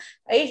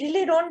 I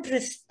really don't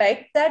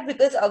respect that,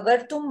 because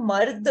agar tum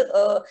mard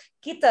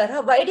ki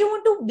tarah, why do you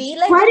want to be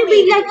like Why do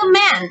you be like a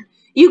man?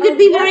 You could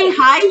be wearing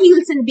high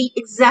heels and be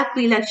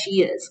exactly like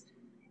she is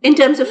in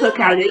terms of her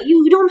character.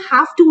 You don't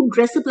have to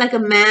dress up like a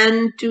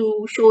man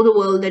to show the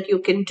world that you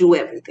can do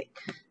everything.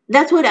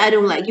 That's what I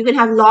don't like. You can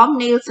have long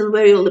nails and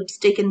wear your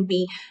lipstick and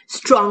be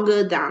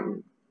stronger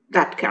than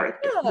that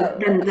character,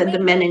 than the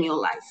men in your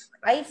life.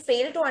 I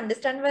fail to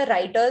understand why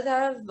writers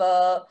have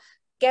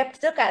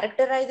kept the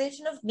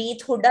characterization of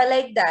Meet Huda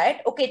like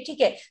that. Okay,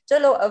 okay.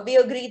 Chalo, we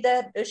agree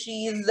that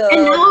she's...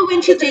 and now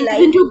when she changes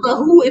into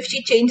Bahu, if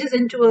she changes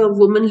into a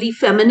womanly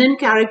feminine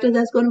character,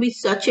 that's going to be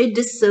such a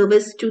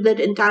disservice to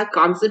that entire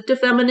concept of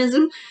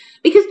feminism.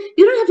 Because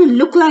you don't have to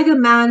look like a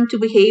man to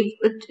behave,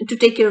 to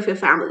take care of your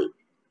family.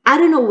 I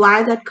don't know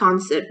why that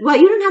concept. Why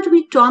you don't have to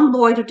be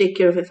tomboy to take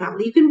care of your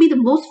family. You can be the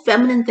most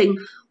feminine thing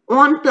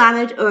on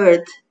planet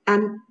Earth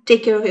and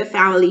take care of your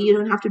family. You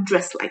don't have to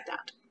dress like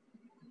that.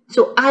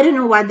 So I don't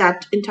know why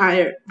that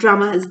entire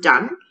drama has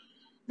done,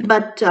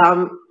 but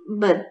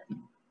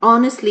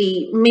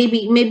honestly,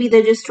 maybe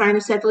they're just trying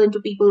to settle into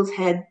people's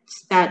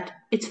heads that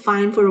it's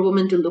fine for a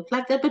woman to look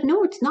like that, but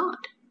no, it's not.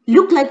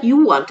 Look like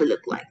you want to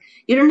look like.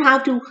 You don't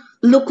have to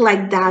look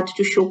like that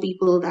to show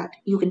people that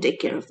you can take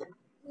care of them.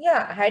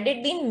 Yeah, had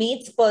it been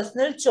Meet's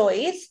personal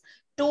choice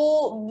to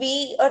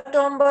be a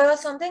tomboy or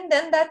something,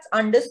 then that's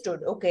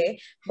understood, okay?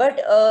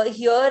 But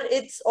here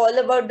it's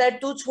all about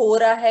that tu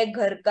chhora hai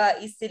ghar ka,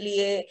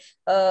 isliye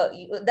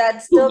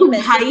that's the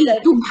message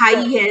that तू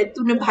भाई है,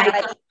 तूने भाई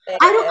का.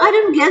 I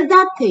don't get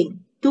that thing.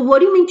 So what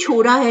do you mean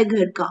छोरा है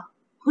घर का?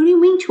 What do you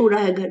mean छोरा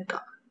है घर का?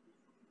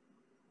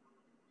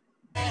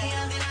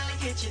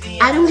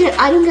 I don't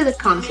get the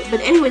concept.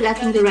 But anyways, I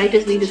think the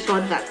writers need to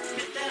sort that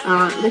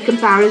the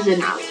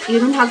comparison out. You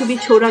don't have to be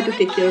chora to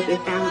take care of your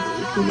family.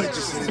 You can be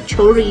a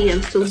chori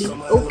and still be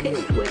okay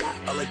with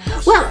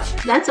that. Well,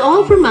 that's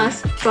all from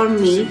us, from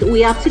me.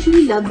 We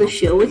absolutely love the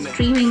show. It's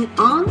streaming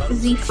on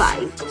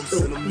ZEE5,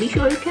 so be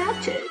sure to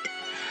catch it.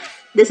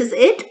 This is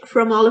it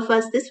from all of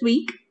us this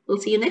week. We'll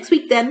see you next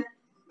week then.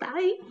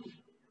 Bye.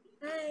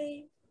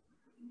 Bye.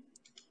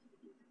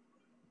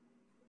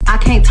 I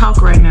can't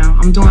talk right now.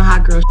 I'm doing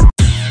hot girl shit.